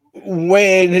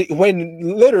 When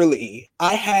literally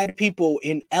I had people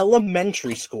in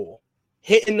elementary school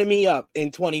hitting me up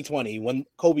in 2020 when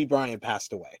Kobe Bryant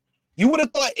passed away. You would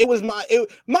have thought it was my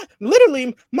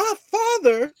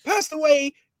father passed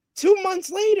away 2 months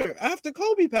later after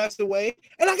Kobe passed away,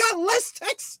 and I got less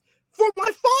texts for my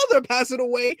father passing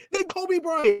away than Kobe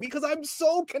Bryant because I'm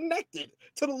so connected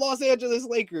to the Los Angeles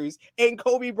Lakers and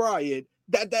Kobe Bryant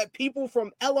that people from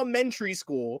elementary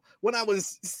school, when I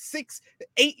was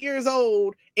 8 years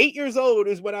old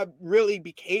is when I really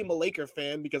became a Laker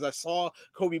fan because I saw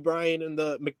Kobe Bryant in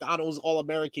the McDonald's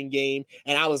All-American game,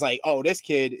 and I was like, oh, this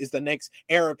kid is the next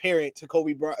heir apparent to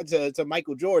Kobe Bryant, to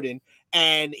Michael Jordan,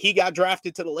 and he got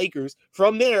drafted to the Lakers.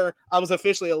 From there, I was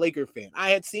officially a Laker fan.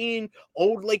 I had seen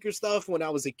old Laker stuff when I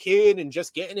was a kid and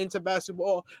just getting into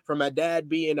basketball from my dad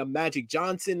being a Magic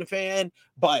Johnson fan,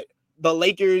 but the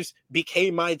Lakers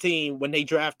became my team when they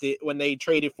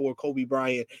traded for Kobe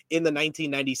Bryant in the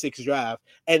 1996 draft.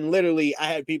 And literally, I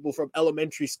had people from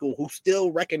elementary school who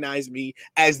still recognize me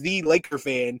as the Laker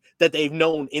fan that they've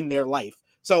known in their life.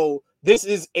 So this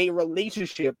is a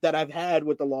relationship that I've had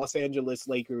with the Los Angeles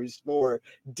Lakers for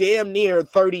damn near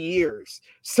 30 years.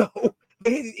 So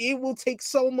it will take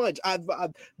so much. I've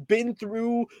been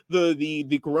through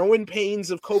the growing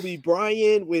pains of Kobe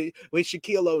Bryant with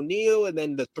Shaquille O'Neal, and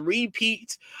then the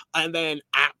three-peat, and then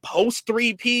at post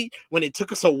three-peat when it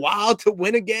took us a while to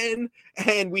win again,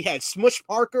 and we had Smush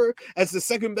Parker as the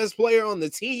second best player on the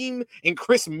team, and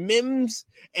Chris Mims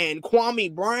and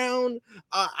Kwame Brown.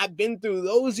 I've been through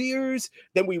those years.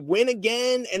 Then we win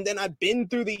again, and then I've been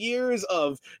through the years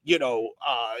of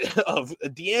of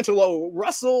D'Angelo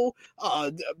Russell.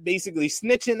 Basically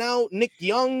snitching out Nick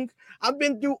Young. I've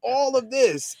been through all of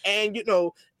this, and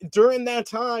during that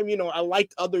time, I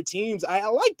liked other teams. I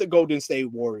liked the Golden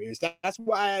State Warriors. That's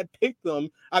why I picked them.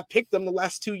 I picked them the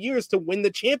last 2 years to win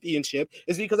the championship,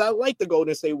 is because I liked the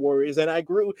Golden State Warriors, and I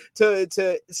grew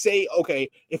to say, okay,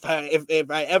 if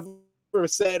I ever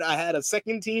said I had a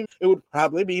second team, it would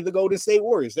probably be the Golden State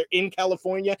Warriors. They're in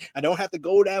California. I don't have to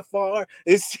go that far.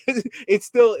 It's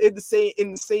still in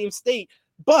the same state,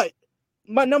 but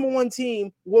my number one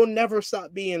team will never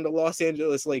stop being the Los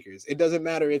Angeles Lakers. It doesn't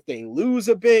matter if they lose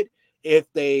a bit,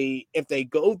 if they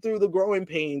go through the growing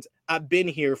pains. I've been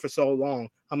here for so long.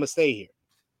 I'm gonna stay here.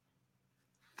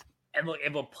 And look,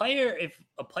 if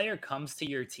a player comes to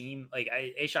your team, like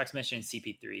A-Shock's mentioned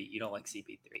CP3, you don't like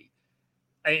CP3.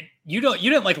 You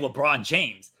didn't like LeBron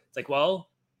James. It's like, well,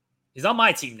 he's on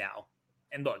my team now.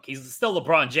 And look, he's still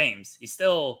LeBron James. He's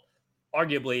still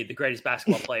arguably the greatest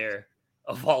basketball player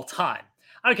of all time.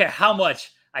 I don't care how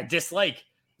much I dislike.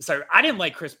 Sorry, I didn't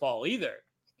like Chris Paul either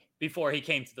before he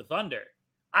came to the Thunder.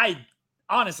 I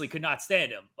honestly could not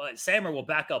stand him. But Sammer will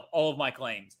back up all of my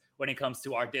claims when it comes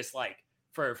to our dislike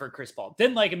for Chris Paul.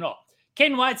 Didn't like him at all.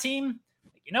 Came to my team.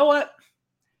 You know what?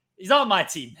 He's on my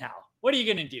team now. What are you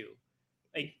going to do?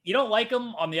 Like, you don't like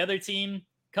him on the other team,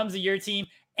 comes to your team,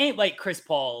 ain't like Chris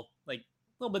Paul, like a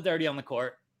little bit dirty on the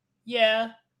court.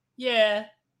 Yeah,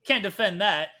 can't defend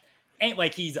that. Ain't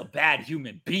like he's a bad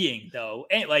human being, though.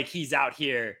 Ain't like he's out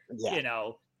here,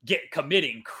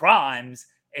 committing crimes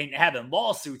and having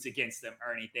lawsuits against them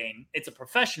or anything. It's a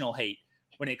professional hate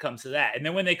when it comes to that. And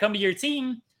then when they come to your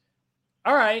team,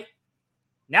 all right,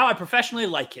 now I professionally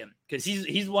like him because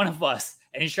he's one of us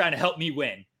and he's trying to help me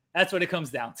win. That's what it comes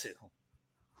down to.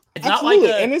 It's Absolutely.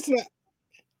 not like and it's not.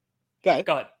 Go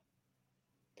ahead.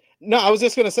 No, I was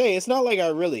just going to say, it's not like I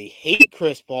really hate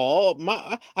Chris Paul.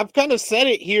 I've kind of said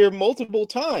it here multiple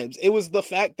times. It was the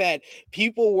fact that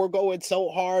people were going so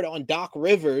hard on Doc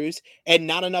Rivers and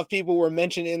not enough people were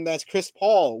mentioning that Chris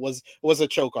Paul was a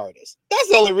choke artist. That's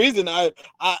the only reason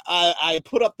I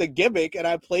put up the gimmick and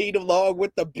I played along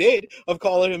with the bit of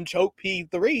calling him Choke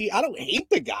P3. I don't hate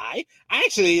the guy. I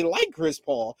actually like Chris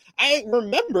Paul. I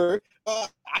remember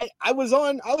I was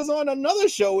on another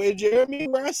show with Jeremy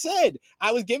where I said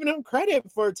I was giving him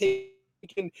credit for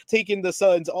taking the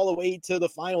Suns all the way to the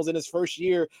finals in his first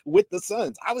year with the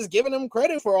Suns. I was giving him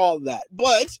credit for all of that,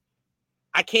 but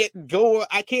I can't.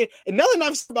 And nothing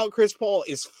I've said about Chris Paul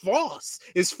is false.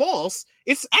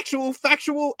 It's actual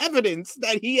factual evidence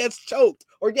that he has choked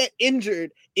or get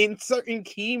injured in certain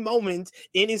key moments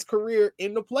in his career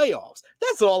in the playoffs.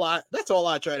 That's all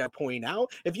I try to point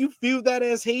out. If you feel that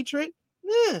as hatred,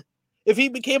 If he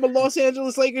became a Los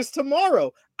Angeles Lakers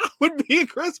tomorrow, I would be a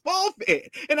Chris Paul fan,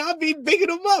 and I'd be bigging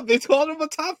him up and calling him a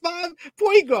top 5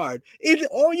 point guard.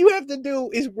 All you have to do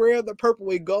is wear the purple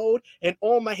and gold, and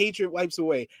all my hatred wipes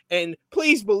away. And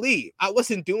please believe, I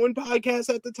wasn't doing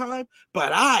podcasts at the time,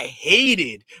 but I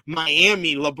hated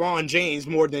Miami LeBron James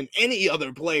more than any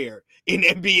other player in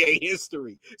NBA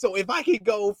history. So if I could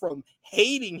go from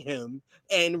hating him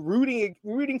and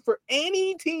rooting for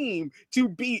any team to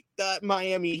beat that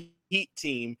Miami Heat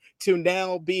team to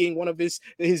now being one of his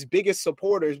biggest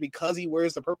supporters because he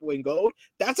wears the purple and gold,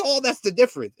 that's the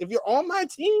difference. If you're on my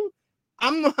team,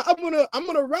 I'm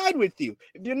gonna ride with you.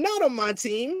 If you're not on my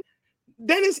team,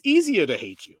 then it's easier to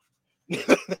hate you.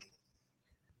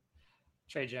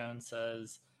 Trey Jones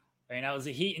says, I was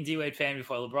a Heat and D-Wade fan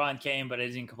before LeBron came, but I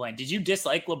didn't complain. Did you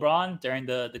dislike LeBron during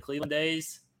the Cleveland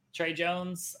days, Trey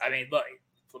Jones? I mean, look,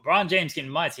 if LeBron James came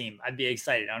to my team, I'd be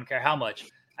excited. I don't care how much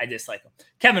I dislike him.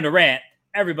 Kevin Durant,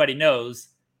 everybody knows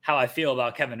how I feel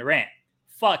about Kevin Durant.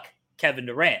 Fuck Kevin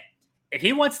Durant. If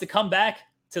he wants to come back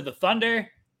to the Thunder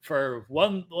for a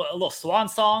little swan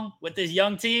song with this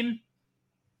young team,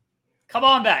 come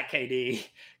on back, KD.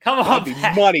 Come on That'd be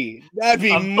back. money. That'd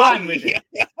be I'm money. fine with it.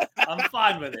 I'm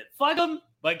fine with it. Fuck him,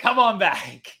 but come on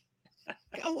back.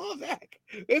 Come on back.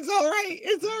 It's all right.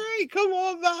 It's all right. Come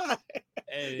on back.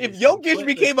 If It's Jokic completely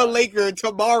became a fine. Laker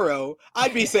tomorrow,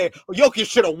 I'd be saying Jokic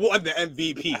should have won the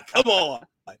MVP. Come on.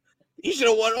 He should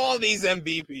have won all these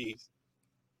MVPs.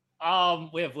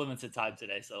 We have limited time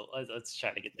today, so let's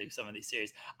try to get through some of these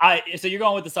series. So you're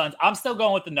going with the Suns. I'm still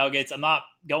going with the Nuggets. I'm not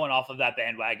going off of that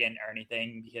bandwagon or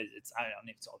anything because I don't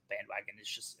think it's all bandwagon.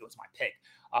 It was my pick.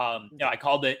 I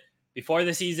called it before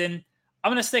the season.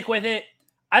 I'm going to stick with it.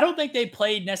 I don't think they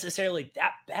played necessarily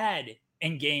that bad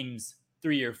in games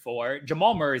 3 or 4.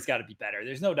 Jamal Murray's got to be better.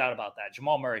 There's no doubt about that.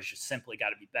 Jamal Murray's just simply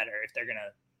got to be better if they're going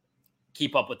to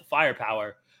keep up with the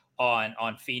firepower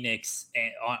on Phoenix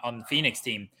and on the Phoenix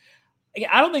team.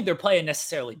 I don't think they're playing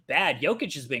necessarily bad.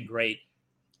 Jokic has been great.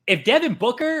 If Devin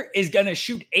Booker is going to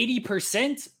shoot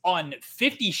 80% on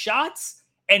 50 shots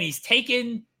and he's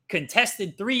taking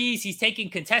contested threes, he's taking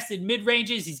contested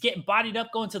mid-ranges, he's getting bodied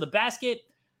up going to the basket,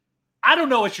 I don't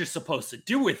know what you're supposed to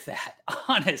do with that,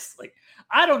 honestly.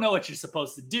 I don't know what you're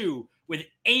supposed to do with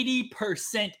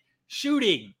 80%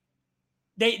 shooting.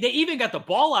 They even got the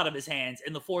ball out of his hands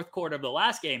in the fourth quarter of the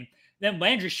last game. Then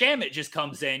Landry Shamet just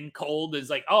comes in cold and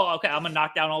is like, oh, okay, I'm going to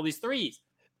knock down all these threes.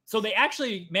 So they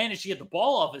actually managed to get the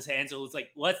ball off his hands. So it was like,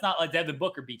 let's not let Devin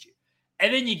Booker beat you.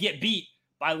 And then you get beat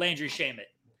by Landry Shamet.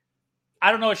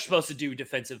 I don't know what you're supposed to do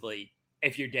defensively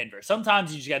if you're Denver.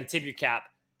 Sometimes you just got to tip your cap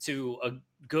to a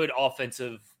good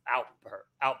offensive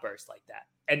outburst like that.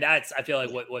 And that's, I feel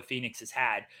like, what Phoenix has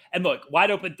had. And look, wide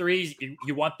open threes,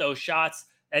 you want those shots.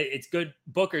 It's good.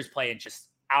 Booker's playing just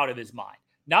out of his mind.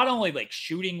 Not only like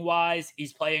shooting wise,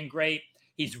 he's playing great.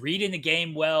 He's reading the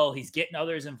game well. He's getting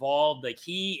others involved. Like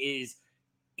he's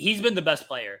been the best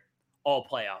player all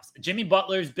playoffs. Jimmy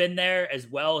Butler's been there as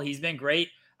well. He's been great.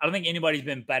 I don't think anybody's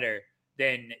been better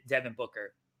than Devin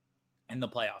Booker in the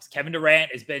playoffs. Kevin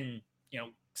Durant has been,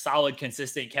 solid,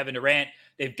 consistent Kevin Durant.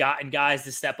 They've gotten guys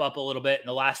to step up a little bit in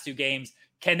the last 2 games.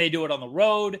 Can they do it on the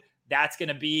road? That's going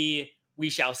to be, we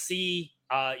shall see.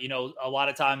 A lot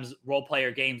of times role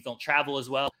player games don't travel as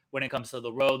well when it comes to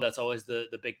the road. That's always the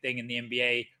big thing in the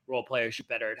NBA. Role players shoot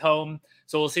better at home.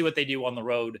 So we'll see what they do on the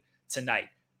road tonight.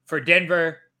 For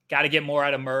Denver, got to get more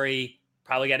out of Murray.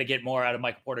 Probably got to get more out of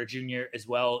Michael Porter Jr. as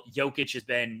well. Jokic has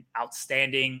been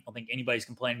outstanding. I don't think anybody's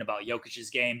complaining about Jokic's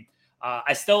game.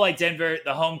 I still like Denver.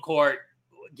 The home court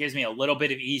gives me a little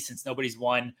bit of ease since nobody's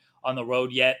won on the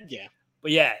road yet. Yeah.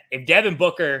 But yeah, if Devin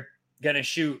Booker going to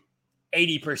shoot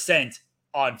 80%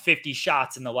 on 50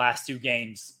 shots in the last 2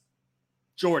 games,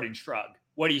 Jordan shrug.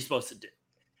 What are you supposed to do?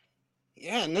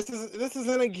 Yeah, and this is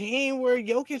in a game where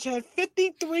Jokic had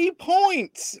 53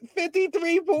 points,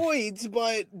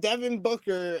 but Devin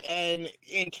Booker and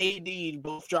KD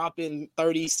both dropping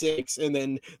 36, and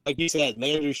then like you said,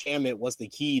 Landry Shamet was the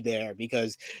key there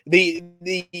because the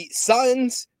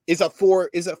Suns is a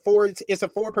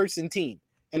 4-person team,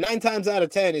 and 9 times out of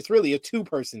 10 it's really a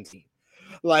 2-person team.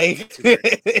 Like,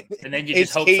 and then you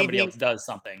just hope somebody else does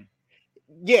something.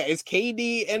 Yeah, it's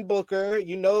KD and Booker.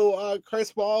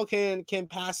 Chris Paul can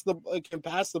pass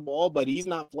the ball, but he's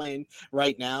not playing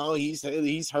right now. He's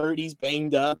hurt. He's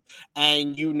banged up,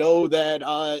 and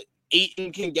that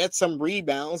Ayton can get some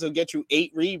rebounds. He'll get you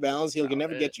 8 rebounds. He can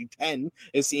never get you 10.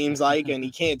 It seems like, and he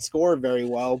can't score very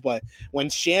well. But when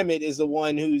Shamet is the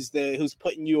one who's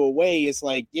putting you away, it's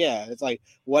like,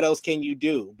 what else can you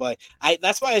do? But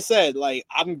that's why I said, like,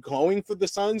 I'm going for the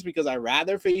Suns because I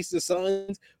rather face the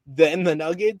Suns than the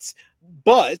Nuggets.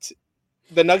 But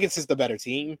the Nuggets is the better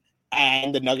team,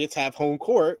 and the Nuggets have home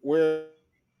court where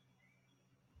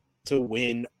to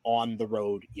win on the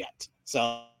road yet. So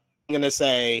I'm gonna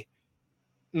say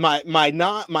my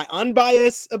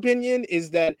unbiased opinion is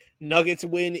that Nuggets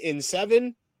win in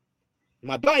 7.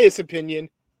 My biased opinion,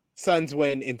 Suns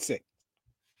win in 6.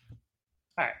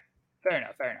 All right, fair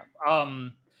enough.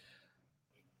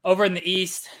 Over in the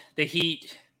East, the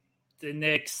Heat, the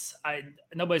Knicks.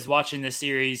 Nobody's watching this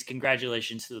series.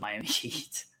 Congratulations to the Miami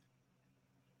Heat.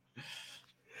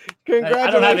 Congratulations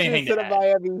I don't have anything to the add.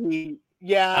 Miami Heat.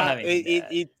 Yeah,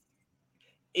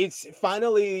 it's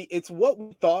finally what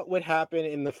we thought would happen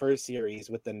in the first series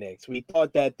with the Knicks. We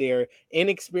thought that their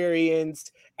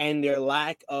inexperienced and their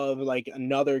lack of like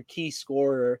another key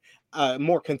scorer,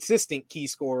 more consistent key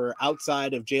scorer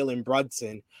outside of Jalen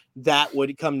Brunson, that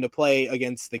would come to play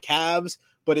against the Cavs.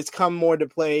 But it's come more to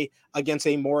play against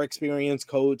a more experienced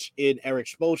coach in Eric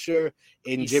Spoelstra,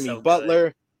 in Jimmy Butler.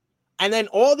 Good. And then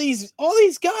all these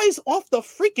guys off the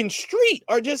freaking street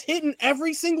are just hitting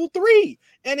every single three.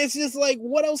 And it's just like,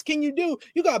 what else can you do?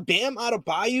 You got Bam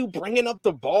Adebayo bringing up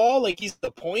the ball like he's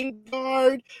the point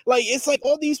guard. Like, it's like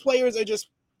all these players are just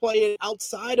playing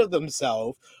outside of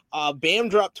themselves. Bam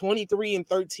dropped 23 and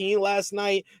 13 last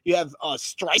night. You have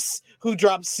Strice, who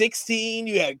dropped 16.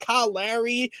 You had Kyle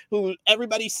Lowry, who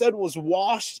everybody said was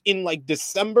washed in like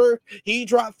December. He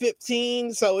dropped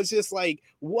 15. So it's just like,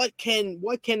 what can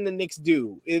the Knicks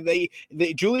do?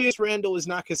 Julius Randle is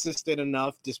not consistent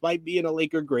enough, despite being a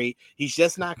Laker great. He's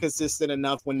just not consistent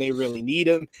enough when they really need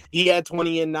him. He had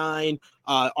 20 and 9.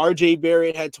 RJ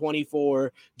Barrett had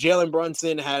 24. Jalen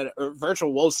Brunson had a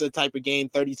virtuoso type of game,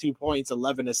 32 points,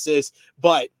 11 assists.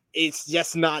 But it's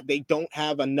just not, they don't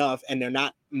have enough, and they're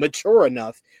not mature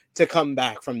enough to come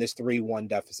back from this 3-1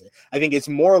 deficit. I think it's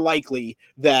more likely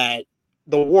that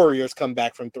the Warriors come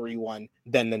back from 3-1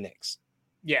 than the Knicks.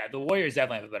 Yeah, the Warriors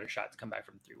definitely have a better shot to come back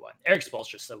from 3-1. Eric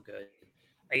Spoelstra is so good.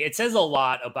 Like, it says a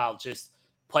lot about just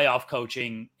playoff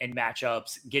coaching and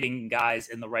matchups, getting guys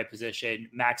in the right position,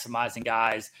 maximizing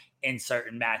guys in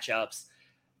certain matchups.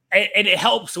 And it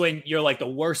helps when you're like the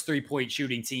worst 3-point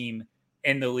shooting team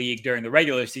in the league during the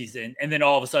regular season, and then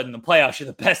all of a sudden in the playoffs, you're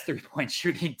the best 3-point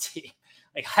shooting team.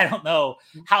 Like, I don't know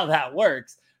how that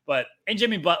works. But in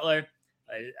Jimmy Butler,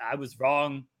 I was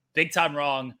wrong, big time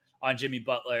wrong on Jimmy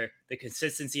Butler. The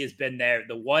consistency has been there.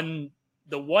 The one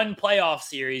playoff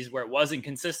series where it wasn't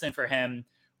consistent for him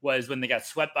was when they got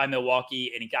swept by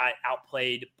Milwaukee and he got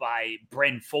outplayed by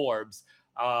Bryn Forbes.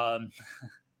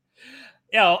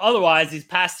 Otherwise, these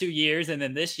past 2 years and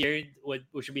then this year, which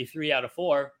would be 3 out of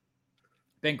 4,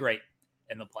 been great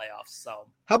in the playoffs. So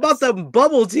how about the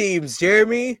bubble teams,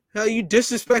 Jeremy? How you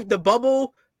disrespect the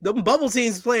bubble? The bubble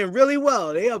teams playing really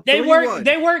well. They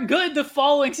weren't good the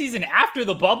following season after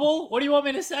the bubble. What do you want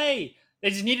me to say? They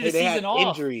just needed a season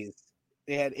off.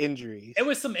 They had injuries. It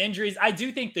was some injuries. I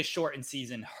do think the shortened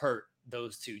season hurt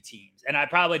those two teams, and I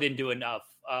probably didn't do enough.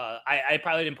 I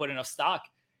probably didn't put enough stock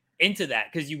into that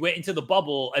because you went into the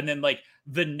bubble, and then like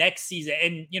the next season,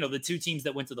 and the two teams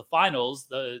that went to the finals,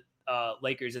 the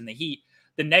Lakers and the Heat,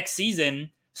 the next season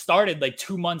started like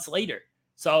 2 months later.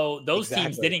 So those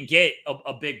teams didn't get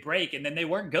a big break, and then they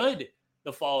weren't good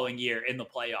the following year in the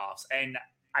playoffs. And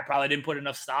I probably didn't put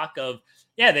enough stock of,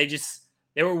 they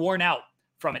were worn out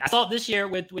from it. I saw it this year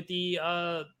with the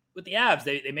Avs.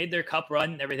 They made their cup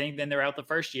run and everything. Then they're out the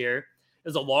first year. It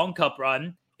was a long cup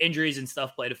run. Injuries and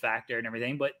stuff played a factor and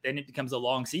everything, but then it becomes a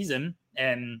long season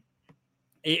and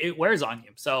it wears on you.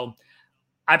 So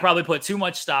I probably put too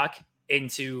much stock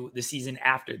into the season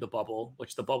after the bubble,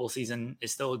 which the bubble season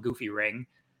is still a goofy ring.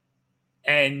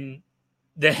 And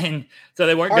then, so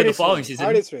they weren't good the following season.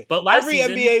 But last every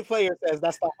season, NBA player says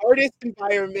that's the hardest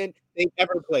environment they've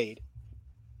ever played.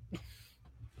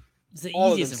 It's the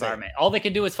easiest environment. All they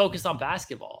could do is focus on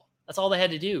basketball. That's all they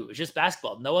had to do. It was just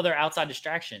basketball. No other outside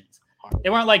distractions. They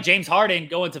weren't like James Harden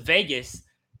going to Vegas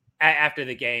after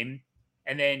the game.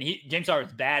 And then James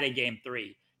Harden's bad in game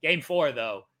 3. Game 4,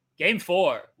 though. Game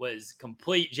 4 was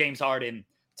complete James Harden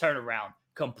turnaround.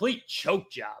 Complete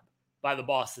choke job by the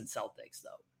Boston Celtics, though.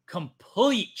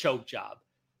 Complete choke job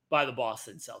by the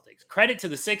Boston Celtics. Credit to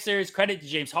the Sixers. Credit to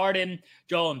James Harden.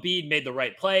 Joel Embiid made the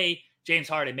right play. James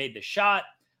Harden made the shot.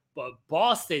 But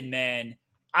Boston, man,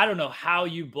 I don't know how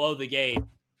you blow the game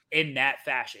in that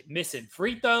fashion. Missing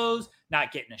free throws,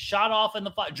 not getting a shot off in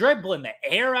the dribbling the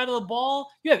air out of the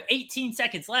ball. You have 18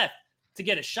 seconds left to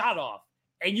get a shot off,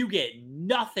 and you get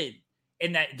nothing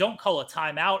in that. Don't call a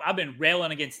timeout. I've been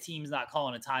railing against teams not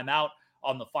calling a timeout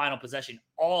on the final possession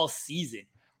all season.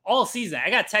 All season. I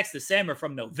got text to Sammer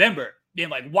from November being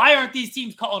like, why aren't these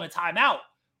teams calling a timeout?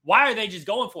 Why are they just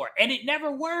going for it? And it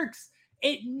never works.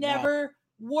 It never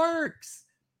works.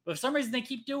 But for some reason, they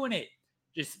keep doing it.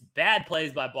 Just bad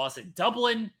plays by Boston.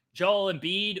 Doubling Joel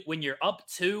Embiid when you're up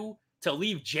 2 to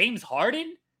leave James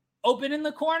Harden open in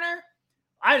the corner.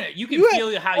 You can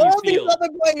feel how you feel.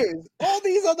 All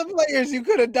these other players you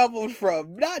could have doubled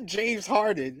from, not James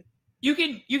Harden. You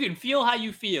can feel how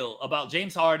you feel about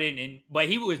James Harden, but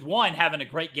he was having a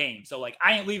great game. So like,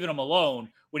 I ain't leaving him alone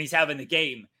when he's having the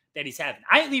game that he's having.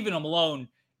 I ain't leaving him alone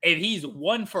if he's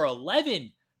 1 for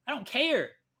 11. I don't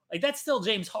care. Like, that's still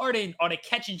James Harden on a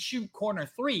catch and shoot corner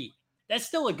 3. That's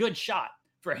still a good shot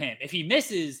for him. If he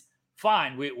misses,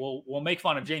 fine. We'll make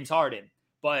fun of James Harden,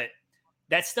 but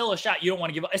that's still a shot you don't want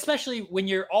to give up, especially when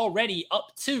you're already up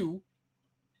 2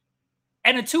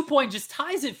 and a 2-point just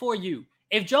ties it for you.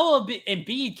 If Joel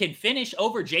Embiid can finish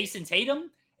over Jason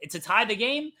Tatum to tie the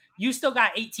game, you still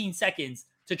got 18 seconds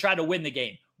to try to win the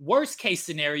game. Worst case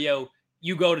scenario,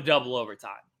 you go to double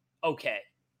overtime. Okay.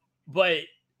 But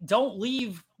don't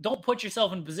put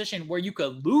yourself in a position where you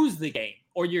could lose the game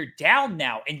or you're down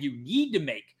now and you need to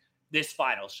make this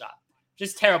final shot.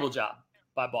 Just terrible job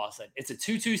by Boston. It's a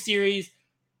 2-2 series.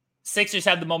 Sixers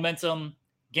have the momentum.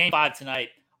 Game 5 tonight.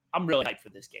 I'm really hyped for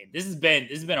this game. This has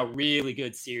been a really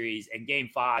good series, and Game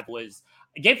 5 was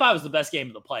the best game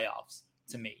of the playoffs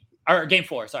to me. Or Game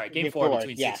 4, sorry. Game 4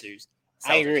 between Sixers.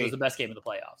 Celtics I agree. Was the best game of the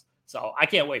playoffs. So I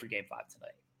can't wait for Game 5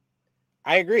 tonight.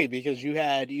 I agree, because you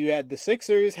had the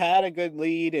Sixers had a good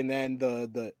lead, and then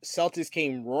the Celtics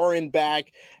came roaring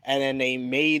back, and then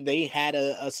they had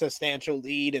a substantial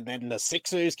lead, and then the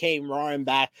Sixers came roaring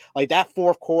back. Like, that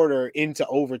fourth quarter into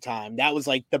overtime, that was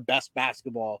like the best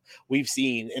basketball we've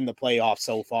seen in the playoffs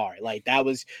so far. Like, that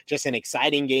was just an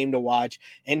exciting game to watch.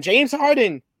 And James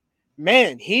Harden,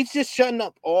 man, he's just shutting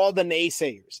up all the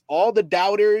naysayers, all the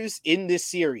doubters in this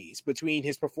series, between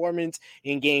his performance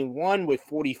in Game 1 with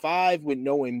 45 with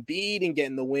no Embiid and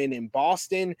getting the win in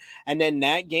Boston, and then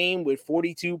that game with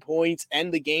 42 points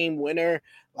and the game winner.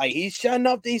 Like, he's shutting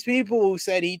up these people who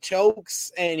said he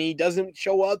chokes and he doesn't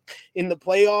show up in the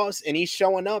playoffs, and he's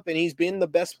showing up, and he's been the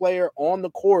best player on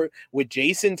the court with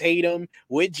Jason Tatum,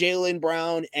 with Jaylen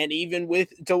Brown, and even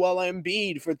with Joel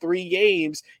Embiid for 3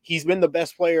 games. He's been the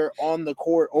best player on the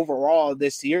court overall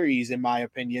this series, in my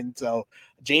opinion. So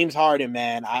James Harden,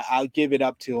 man, I'll give it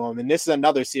up to him. And this is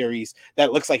another series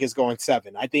that looks like it's going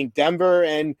 7. I think Denver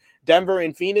and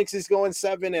Phoenix is going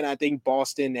 7, and I think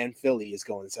Boston and Philly is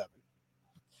going 7.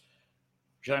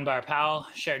 Joined by our pal,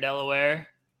 Cher Delaware,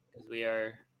 because we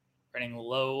are running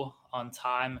low on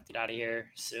time. Get out of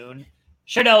here soon.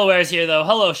 Cher Delaware is here, though.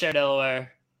 Hello, Cher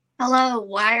Delaware. Hello.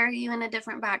 Why are you in a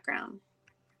different background?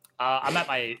 I'm at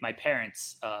my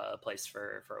parents' place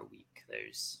for a week.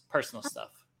 There's personal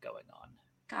stuff going on.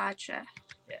 Gotcha.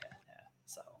 Yeah.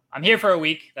 So I'm here for a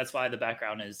week. That's why the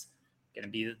background is going to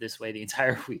be this way the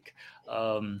entire week.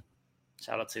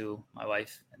 Shout out to my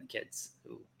wife and the kids,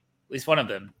 who at least one of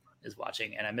them is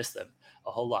watching, and I miss them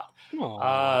a whole lot.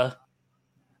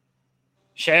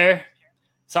 Cher.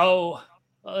 So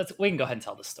we can go ahead and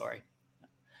tell the story.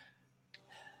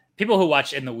 People who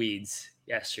watched In the Weeds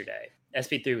yesterday,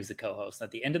 SP3 was the co-host.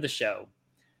 At the end of the show,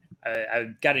 I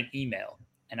got an email,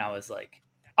 and I was like,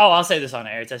 oh, I'll say this on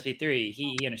air. It's SP3.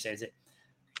 He understands it.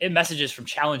 It messages from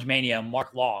Challenge Mania,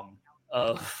 Mark Long,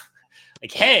 of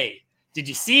like, hey, did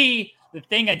you see the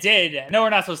thing I did? I know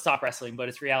we're not supposed to talk wrestling, but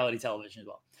it's reality television as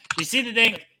well. You see the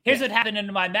thing? Here's what happened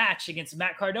in my match against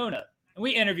Matt Cardona. And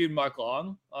we interviewed Mark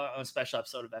Long on a special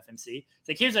episode of FMC. It's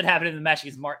like, here's what happened in the match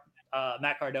against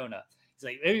Matt Cardona. He's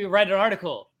like, maybe write an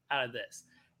article out of this.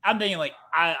 I'm thinking, like,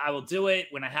 I will do it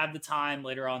when I have the time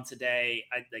later on today.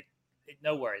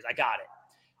 No worries. I got it.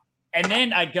 And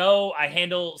then I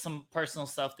handle some personal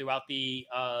stuff throughout the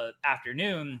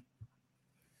afternoon,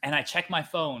 and I check my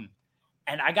phone,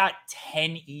 and I got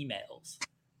 10 emails.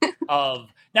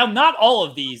 Now, not all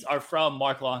of these are from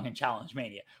Mark Long and Challenge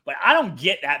Mania, but I don't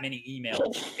get that many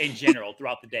emails in general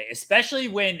throughout the day, especially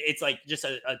when it's like just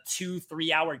a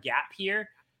 2-3 hour gap here.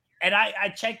 And I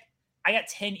checked, I got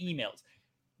 10 emails.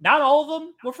 Not all of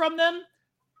them were from them.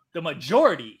 The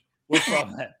majority were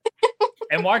from them.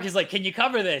 And Mark is like, can you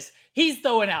cover this? He's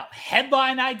throwing out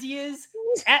headline ideas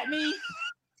at me.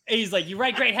 And he's like, you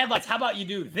write great headlines. How about you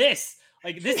do this?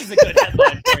 Like, this is a good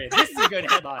headline for you. This is a good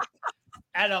headline.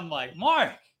 And I'm like,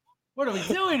 Mark, what are we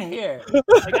doing here?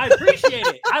 Like, I appreciate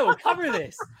it. I will cover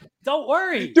this. Don't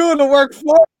worry. You're doing the work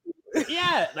for me.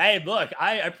 Yeah. Hey, look,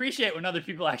 I appreciate when other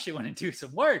people actually want to do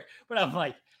some work. But I'm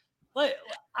like,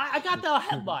 I got the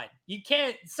headline. You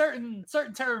can't, certain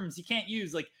terms you can't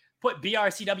use, like put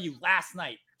BRCW last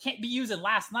night. Can't be using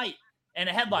last night in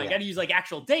a headline. Yeah. Got to use like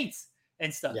actual dates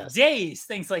and stuff. Yes. Days,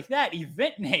 things like that,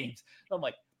 event names. So I'm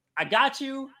like, I got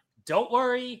you. Don't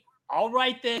worry. I'll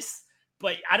write this,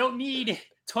 but I don't need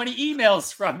 20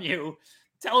 emails from you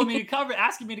telling me to cover,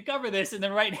 asking me to cover this and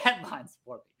then writing headlines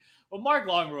for me. Well, Mark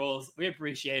Long rules. We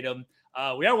appreciate him.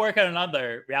 We are working on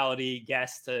another reality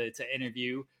guest to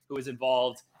interview who was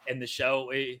involved in the show.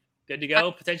 We good to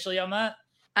go potentially on that?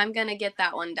 I'm going to get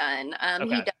that one done.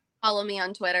 Okay. He does follow me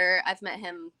on Twitter. I've met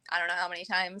him, I don't know how many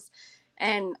times.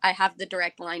 And I have the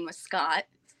direct line with Scott.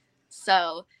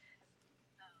 So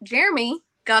Jeremy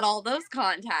got all those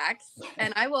contacts.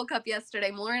 And I woke up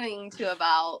yesterday morning to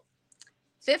about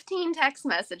 15 text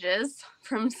messages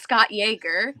from Scott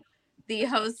Yeager, the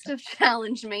host of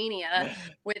Challenge Mania,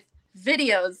 with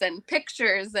videos and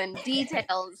pictures and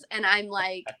details. And I'm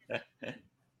like,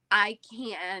 I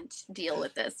can't deal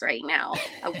with this right now.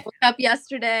 I woke up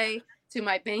yesterday to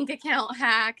my bank account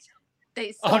hacked.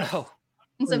 They stole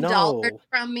some dollars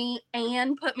from me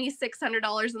and put me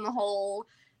 $600 in the hole.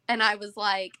 And I was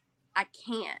like, I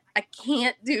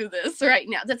can't do this right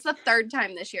now. That's the third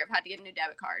time this year I've had to get a new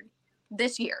debit card.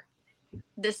 This year.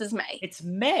 This is May. It's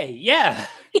May. Yeah.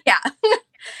 Yeah.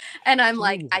 And I'm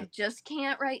like, I just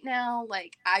can't right now.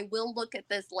 Like, I will look at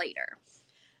this later.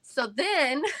 So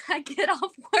then I get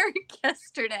off work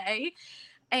yesterday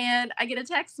and I get a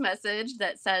text message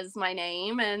that says my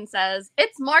name and says,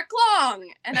 it's Mark Long.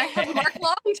 And I have Mark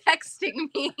Long texting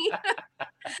me.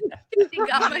 He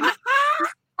got my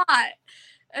spot.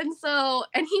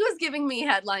 And he was giving me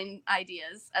headline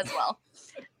ideas as well.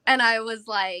 And I was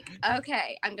like,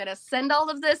 okay, I'm going to send all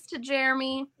of this to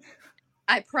Jeremy.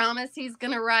 I promise he's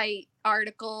going to write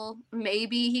article.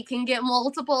 Maybe he can get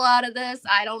multiple out of this.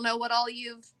 I don't know what all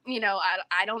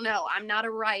I don't know. I'm not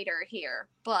a writer here,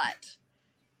 but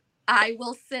I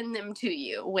will send them to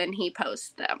you when he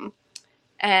posts them.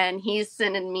 And he's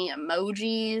sending me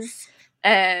emojis.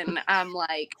 And I'm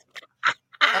like,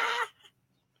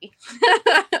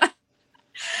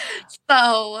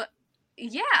 so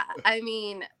yeah, I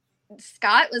mean,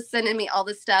 Scott was sending me all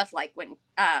this stuff like when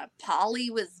Polly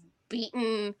was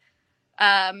beating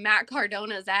Matt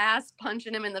Cardona's ass,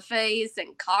 punching him in the face,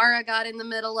 and Cara got in the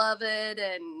middle of it,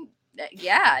 and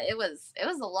yeah, it was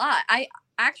a lot. I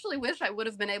actually wish I would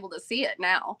have been able to see it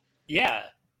now. Yeah,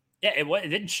 it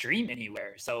didn't stream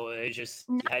anywhere, so it just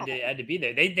had to be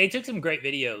there. They took some great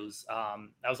videos.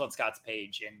 That was on Scott's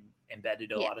page and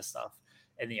embedded a lot of stuff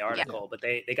in the article, but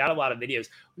they got a lot of videos.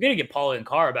 We're gonna get Paula and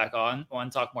Cara back on. I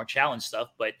want to talk more challenge stuff,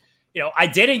 but I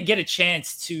didn't get a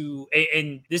chance to,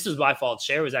 and this was my fault.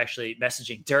 Cher was actually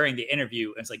messaging during the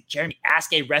interview, and it's like, Jeremy,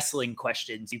 ask a wrestling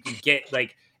question so you can get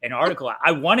like an article.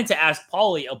 I wanted to ask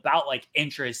Paulie about like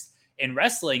interest in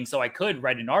wrestling, so I could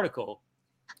write an article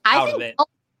out of it.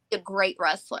 A great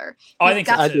wrestler. I think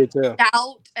so too. I do too.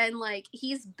 Out and like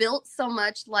he's built so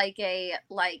much like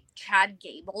Chad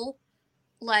Gable.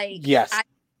 Like, yes, I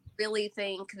really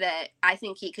think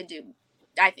he could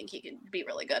be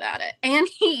really good at it. And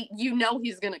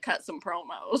he's going to cut some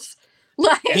promos.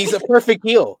 Like, he's a perfect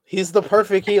heel. He's the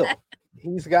perfect heel.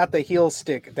 He's got the heel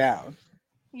stick down.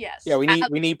 Yes. Yeah, we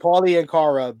need Paulie and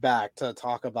Cara back to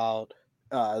talk about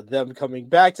them coming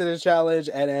back to the challenge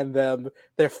and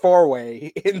their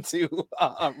foray into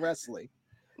wrestling.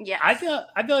 Yeah. I feel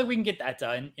like we can get that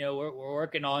done. We're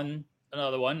working on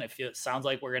another one. It sounds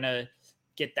like we're going to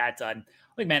get that done.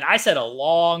 Look, man, I said a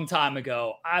long time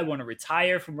ago, I want to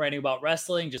retire from writing about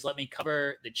wrestling. Just let me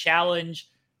cover the challenge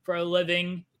for a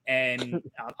living. And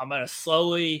I'm going to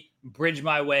slowly bridge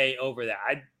my way over that.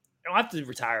 I don't have to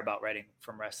retire about writing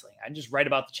from wrestling. I just write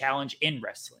about the challenge in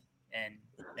wrestling, and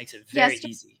it makes it very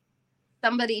easy.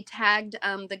 Somebody tagged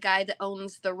the guy that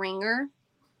owns the Ringer.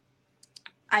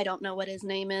 I don't know what his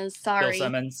name is. Sorry. Bill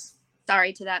Simmons.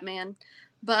 Sorry to that man.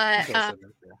 But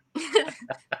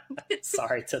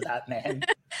sorry to that man.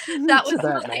 That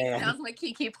was my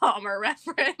Kiki Palmer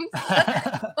reference.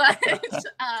 But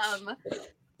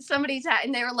somebody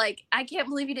and they were like, I can't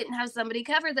believe you didn't have somebody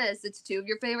cover this. It's two of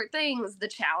your favorite things, the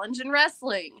challenge and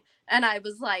wrestling. And I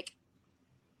was like,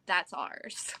 that's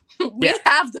ours. We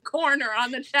have the corner on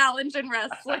the challenge and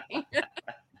wrestling.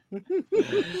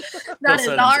 That is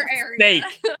our area.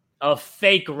 A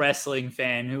fake wrestling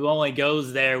fan who only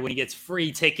goes there when he gets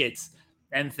free tickets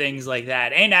and things like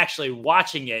that, and actually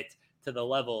watching it to the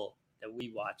level that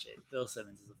we watch it. Bill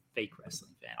Simmons is a fake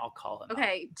wrestling fan. I'll call him.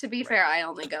 Okay, to be fair, I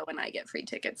only go when I get free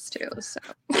tickets too. So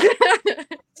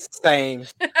same.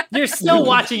 You're still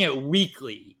watching it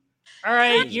weekly. All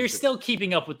right, you're still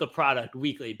keeping up with the product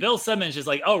weekly. Bill Simmons is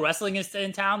like, oh, wrestling is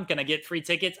in town. Can I get free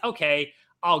tickets? Okay,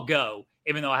 I'll go.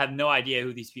 Even though I have no idea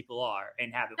who these people are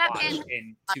and haven't watched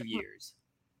in 2 years.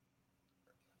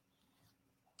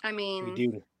 I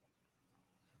mean,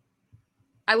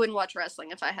 I wouldn't watch wrestling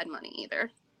if I had money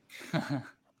either.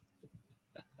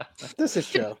 This is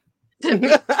true.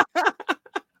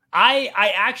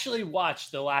 I actually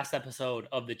watched the last episode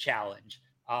of the challenge.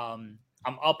 I'm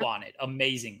up on it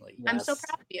amazingly. I'm so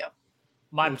proud of you.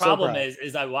 My I'm so problem proud.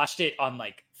 is I watched it on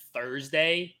like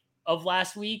Thursday of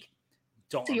last week.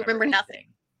 Don't So you remember nothing?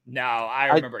 No, I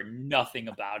remember nothing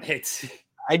about it.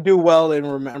 I do well in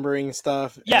remembering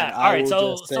stuff. Yeah. All right.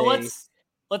 So say...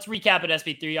 let's recap at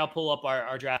SB3. I'll pull up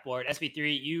our draft board.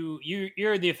 SB3,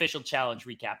 you're the official challenge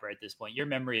recapper at this point. Your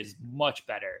memory is much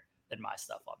better than my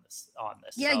stuff on this.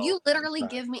 Yeah, so, you literally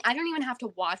give me. I don't even have to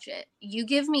watch it. You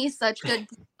give me such good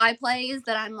play plays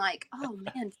that I'm like, oh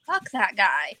man, fuck that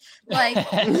guy.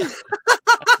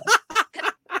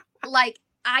 Like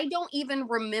I don't even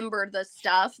remember the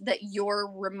stuff that you're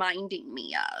reminding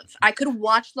me of. I could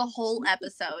watch the whole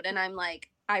episode and I'm like,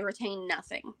 I retain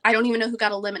nothing. I don't even know who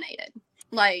got eliminated.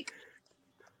 Like,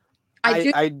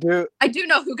 I do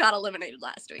know who got eliminated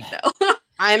last week, though.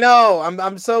 I know.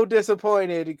 I'm so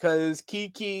disappointed because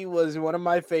Kiki was one of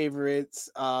my favorites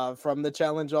from the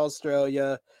Challenge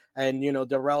Australia, and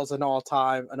Darrell's an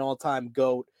all-time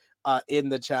GOAT in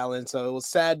the challenge. So it was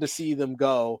sad to see them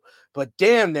go. But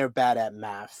damn, they're bad at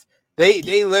math.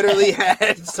 They literally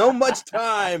had so much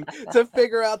time to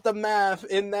figure out the math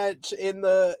in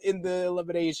the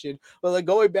elimination. But like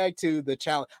going back to the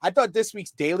challenge, I thought this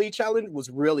week's daily challenge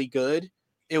was really good.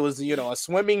 It was, a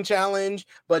swimming challenge,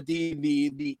 but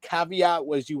the caveat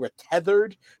was you were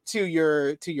tethered to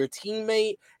your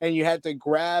teammate, and you had to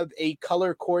grab a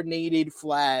color coordinated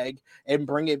flag and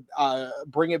bring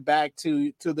it back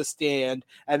to the stand.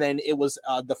 And then it was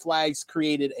the flags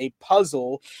created a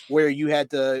puzzle where you had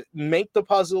to make the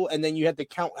puzzle, and then you had to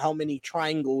count how many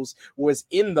triangles was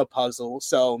in the puzzle.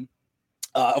 So,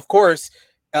 of course,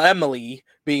 Emily,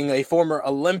 being a former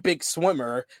Olympic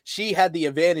swimmer, she had the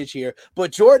advantage here.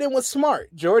 But Jordan was smart.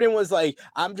 Jordan was like,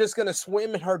 I'm just going to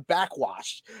swim in her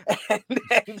backwash and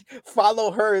then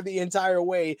follow her the entire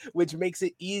way, which makes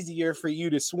it easier for you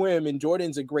to swim. And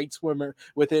Jordan's a great swimmer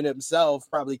within himself,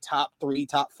 probably top 3,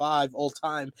 top 5 all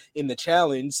time in the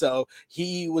challenge. So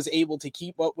he was able to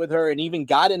keep up with her and even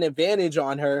got an advantage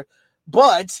on her.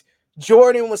 But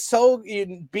Jordan was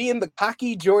being the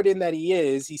cocky Jordan that he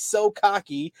is. He's so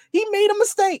cocky. He made a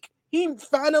mistake. He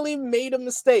finally made a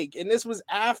mistake. And this was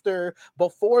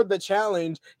before the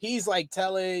challenge. He's trying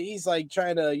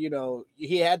to,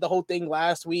 he had the whole thing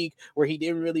last week where he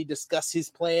didn't really discuss his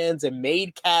plans and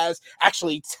made Kaz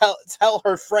actually tell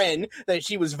her friend that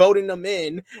she was voting them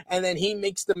in. And then he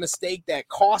makes the mistake that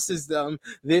costs them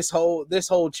this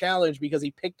whole challenge because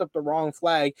he picked up the wrong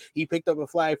flag. He picked up a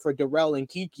flag for Darrell and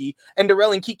Kiki, and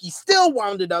Darrell and Kiki still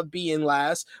wound up being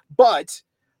last, but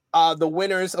the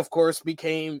winners, of course,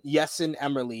 became Yes and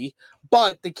Emily.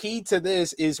 But the key to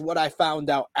this is what I found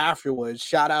out afterwards.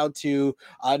 Shout out to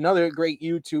another great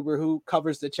YouTuber who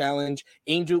covers the challenge,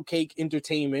 Angel Cake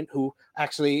Entertainment, who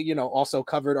actually, also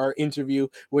covered our interview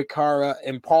with Cara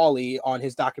and Paulie on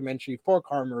his documentary for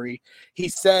Carmery. He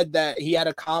said that he had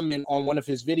a comment on one of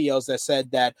his videos that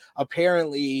said that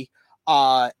apparently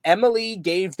Emily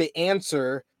gave the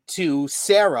answer to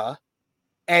Sarah,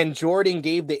 and Jordan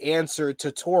gave the answer to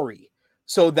Tori.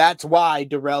 So that's why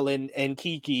Darrell and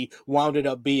Kiki wound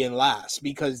up being last,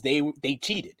 because they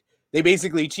cheated. They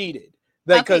basically cheated.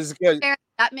 Because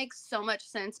that makes so much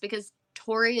sense, because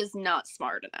Tori is not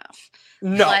smart enough.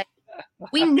 No.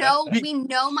 We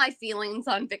know my feelings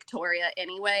on Victoria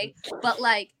anyway, but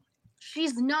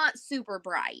she's not super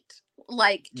bright.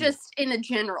 Just in a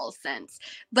general sense.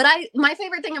 But my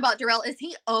favorite thing about Darrell is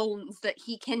he owns that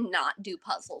he cannot do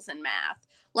puzzles and math.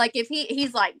 If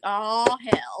he's like, oh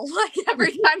hell,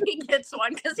 every time he gets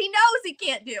one, because he knows he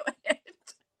can't do it.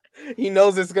 He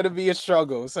knows it's gonna be a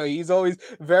struggle, so he's always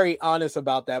very honest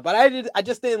about that. But I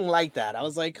just didn't like that. I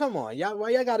was like, come on, y'all, why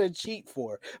y'all gotta cheat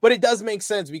for? But it does make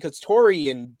sense because Tori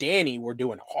and Danny were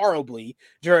doing horribly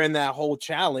during that whole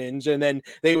challenge, and then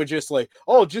they were just like,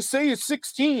 oh, just say it's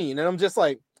 16, and I'm just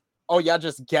like, oh, y'all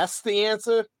just guessed the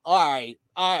answer? All right.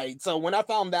 So when I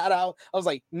found that out, I was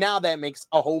like, now that makes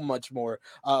a whole much more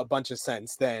bunch of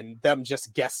sense than them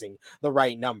just guessing the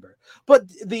right number. But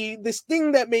this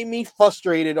thing that made me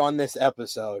frustrated on this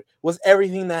episode was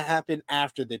everything that happened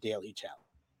after the daily challenge.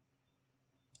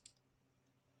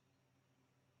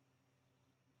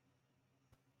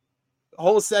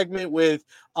 Whole segment with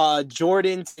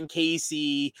Jordan and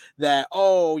Casey that,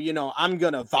 I'm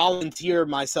gonna volunteer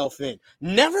myself in,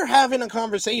 never having a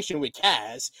conversation with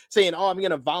Kaz saying, I'm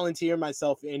gonna volunteer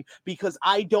myself in because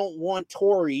I don't want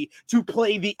Tori to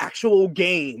play the actual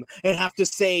game and have to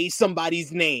say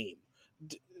somebody's name.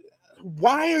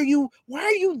 why are you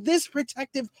this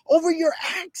protective over your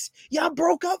ex? Y'all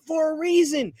broke up for a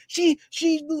reason. She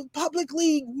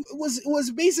publicly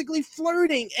was basically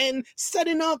flirting and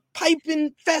setting up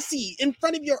piping Fessy in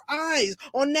front of your eyes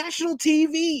on national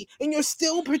TV, and you're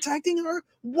still protecting her?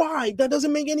 Why? That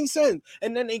doesn't make any sense.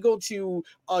 And then they go to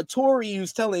Tori,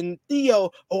 who's telling Theo,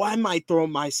 oh, I might throw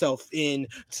myself in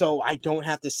so I don't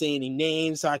have to say any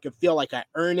names, so I can feel like I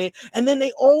earn it. And then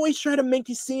they always try to make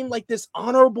it seem like this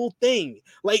honorable thing.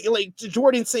 Like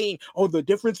Jordan saying, oh, the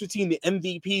difference between the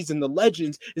MVPs and the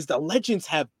legends is the legends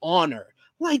have honor.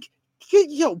 Like,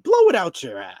 yo, blow it out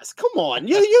your ass. Come on.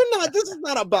 You're not, this is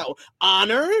not about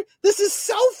honor. This is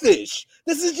selfish.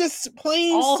 This is just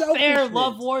plain all selfishness. fair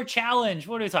love war challenge.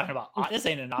 What are we talking about? This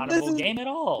ain't an honorable game at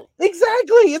all.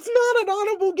 Exactly. It's not an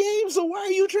honorable game. So why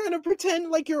are you trying to pretend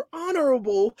like you're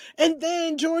honorable? And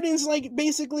then Jordan's like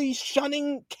basically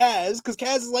shunning Kaz, because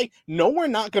Kaz is like, no, we're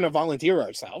not going to volunteer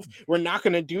ourselves. We're not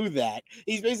going to do that.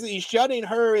 He's basically shutting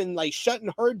her and like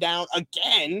shutting her down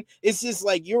again. It's just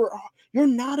like, you're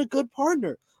not a good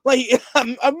partner. Like,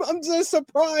 I'm just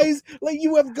surprised, like,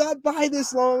 you have got by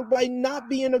this long by not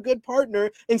being a good partner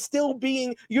and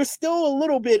you're still a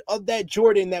little bit of that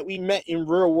Jordan that we met in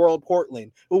real world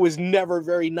Portland, who was never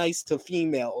very nice to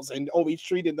females and always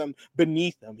treated them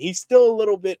beneath them. He's still a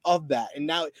little bit of that, and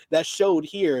now that showed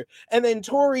here. And then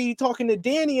Tori talking to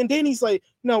Danny, and Danny's like,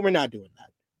 no, we're not doing that.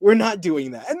 We're not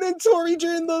doing that. And then Tori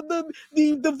during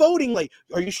the voting, like,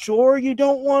 are you sure you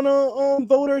don't want to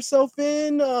vote herself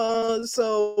in?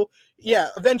 So yeah,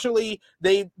 eventually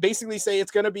they basically say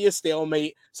it's going to be a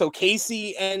stalemate. So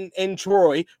Casey and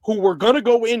Troy, who were going to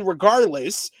go in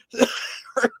regardless,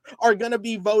 are going to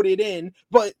be voted in,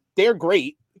 but they're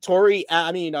great.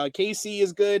 Casey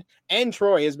is good, and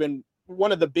Troy has been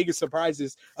one of the biggest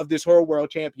surprises of this whole world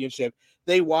championship.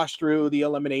 They washed through the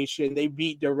elimination. They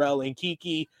beat Darrell and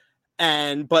Kiki,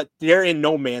 but they're in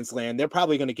no man's land. They're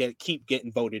probably going to keep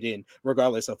getting voted in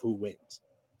regardless of who wins.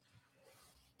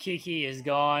 Kiki is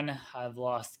gone. I've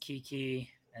lost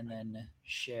Kiki, and then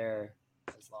Cher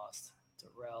has lost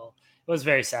Darrell. It was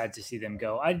very sad to see them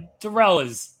go. Darrell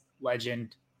is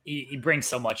legend. He brings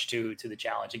so much to the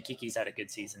challenge, and Kiki's had a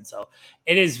good season. So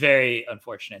it is very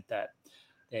unfortunate that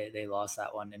they lost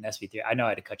that one in SB3. I know I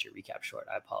had to cut your recap short.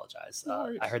 I apologize.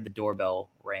 I heard the doorbell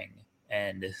ring,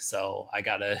 and so I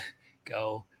got to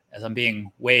go as I'm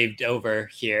being waved over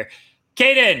here.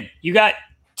 Kaden, you got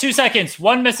 2 seconds.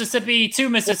 1 Mississippi, 2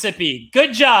 Mississippi.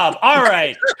 Good job. All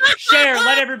right. Cher,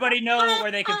 let everybody know where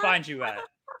they can find you at.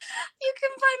 You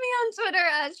can find me on Twitter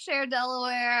at Cher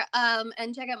Delaware,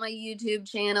 and check out my YouTube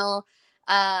channel.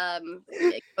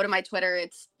 Go to my Twitter,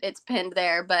 it's pinned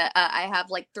there, but I have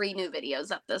like 3 new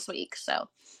videos up this week. So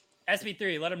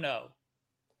SB3, let them know.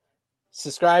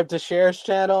 Subscribe to Cher's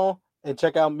channel and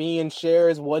check out me and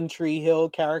Cher's One Tree Hill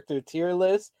character tier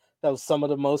list. That was some of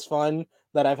the most fun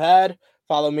that I've had.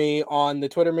 Follow me on the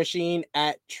Twitter machine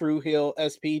at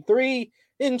TrueHillSP3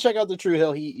 and check out the True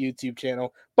Hill Heat YouTube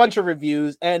channel. Bunch of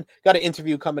reviews, and got an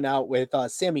interview coming out with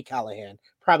Sammy Callahan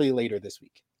probably later this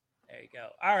week. There you go.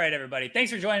 All right, everybody.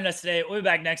 Thanks for joining us today. We'll be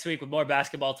back next week with more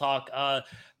basketball talk.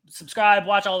 Subscribe,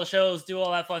 watch all the shows, do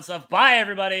all that fun stuff. Bye,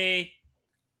 everybody.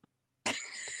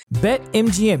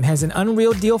 BetMGM has an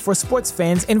unreal deal for sports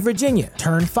fans in Virginia.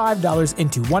 Turn $5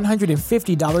 into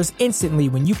 $150 instantly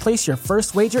when you place your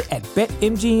first wager at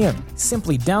BetMGM.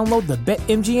 Simply download the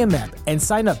BetMGM app and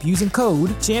sign up using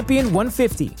code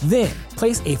Champion150. Then,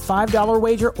 place a $5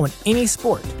 wager on any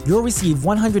sport. You'll receive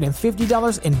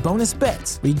 $150 in bonus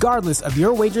bets, regardless of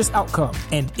your wager's outcome.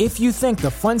 And if you think the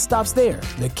fun stops there,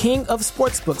 the king of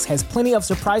sportsbooks has plenty of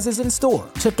surprises in store.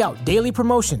 Check out daily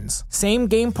promotions,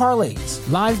 same-game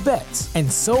parlays, live bets,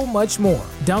 and so much more.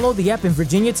 Download the app in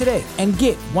Virginia today and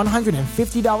get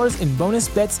 $150 in bonus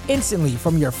bets instantly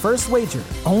from your first wager.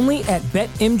 Only at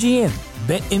BetMGM.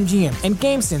 BetMGM and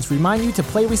GameSense remind you to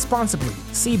play responsibly.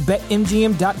 See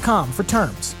BetMGM.com for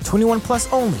terms. 21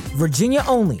 plus only. Virginia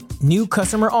only. New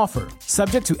customer offer.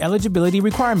 Subject to eligibility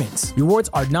requirements.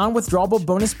 Rewards are non-withdrawable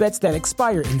bonus bets that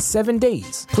expire in 7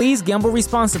 days. Please gamble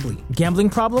responsibly. Gambling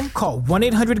problem? Call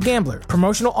 1-800-GAMBLER.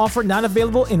 Promotional offer not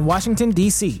available in Washington,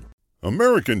 D.C.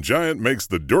 American Giant makes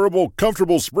the durable,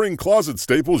 comfortable spring closet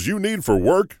staples you need for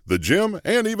work, the gym,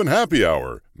 and even happy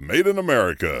hour. Made in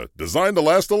America. Designed to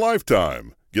last a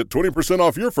lifetime. Get 20%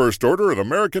 off your first order at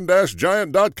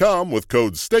American-Giant.com with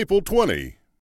code STAPLE20.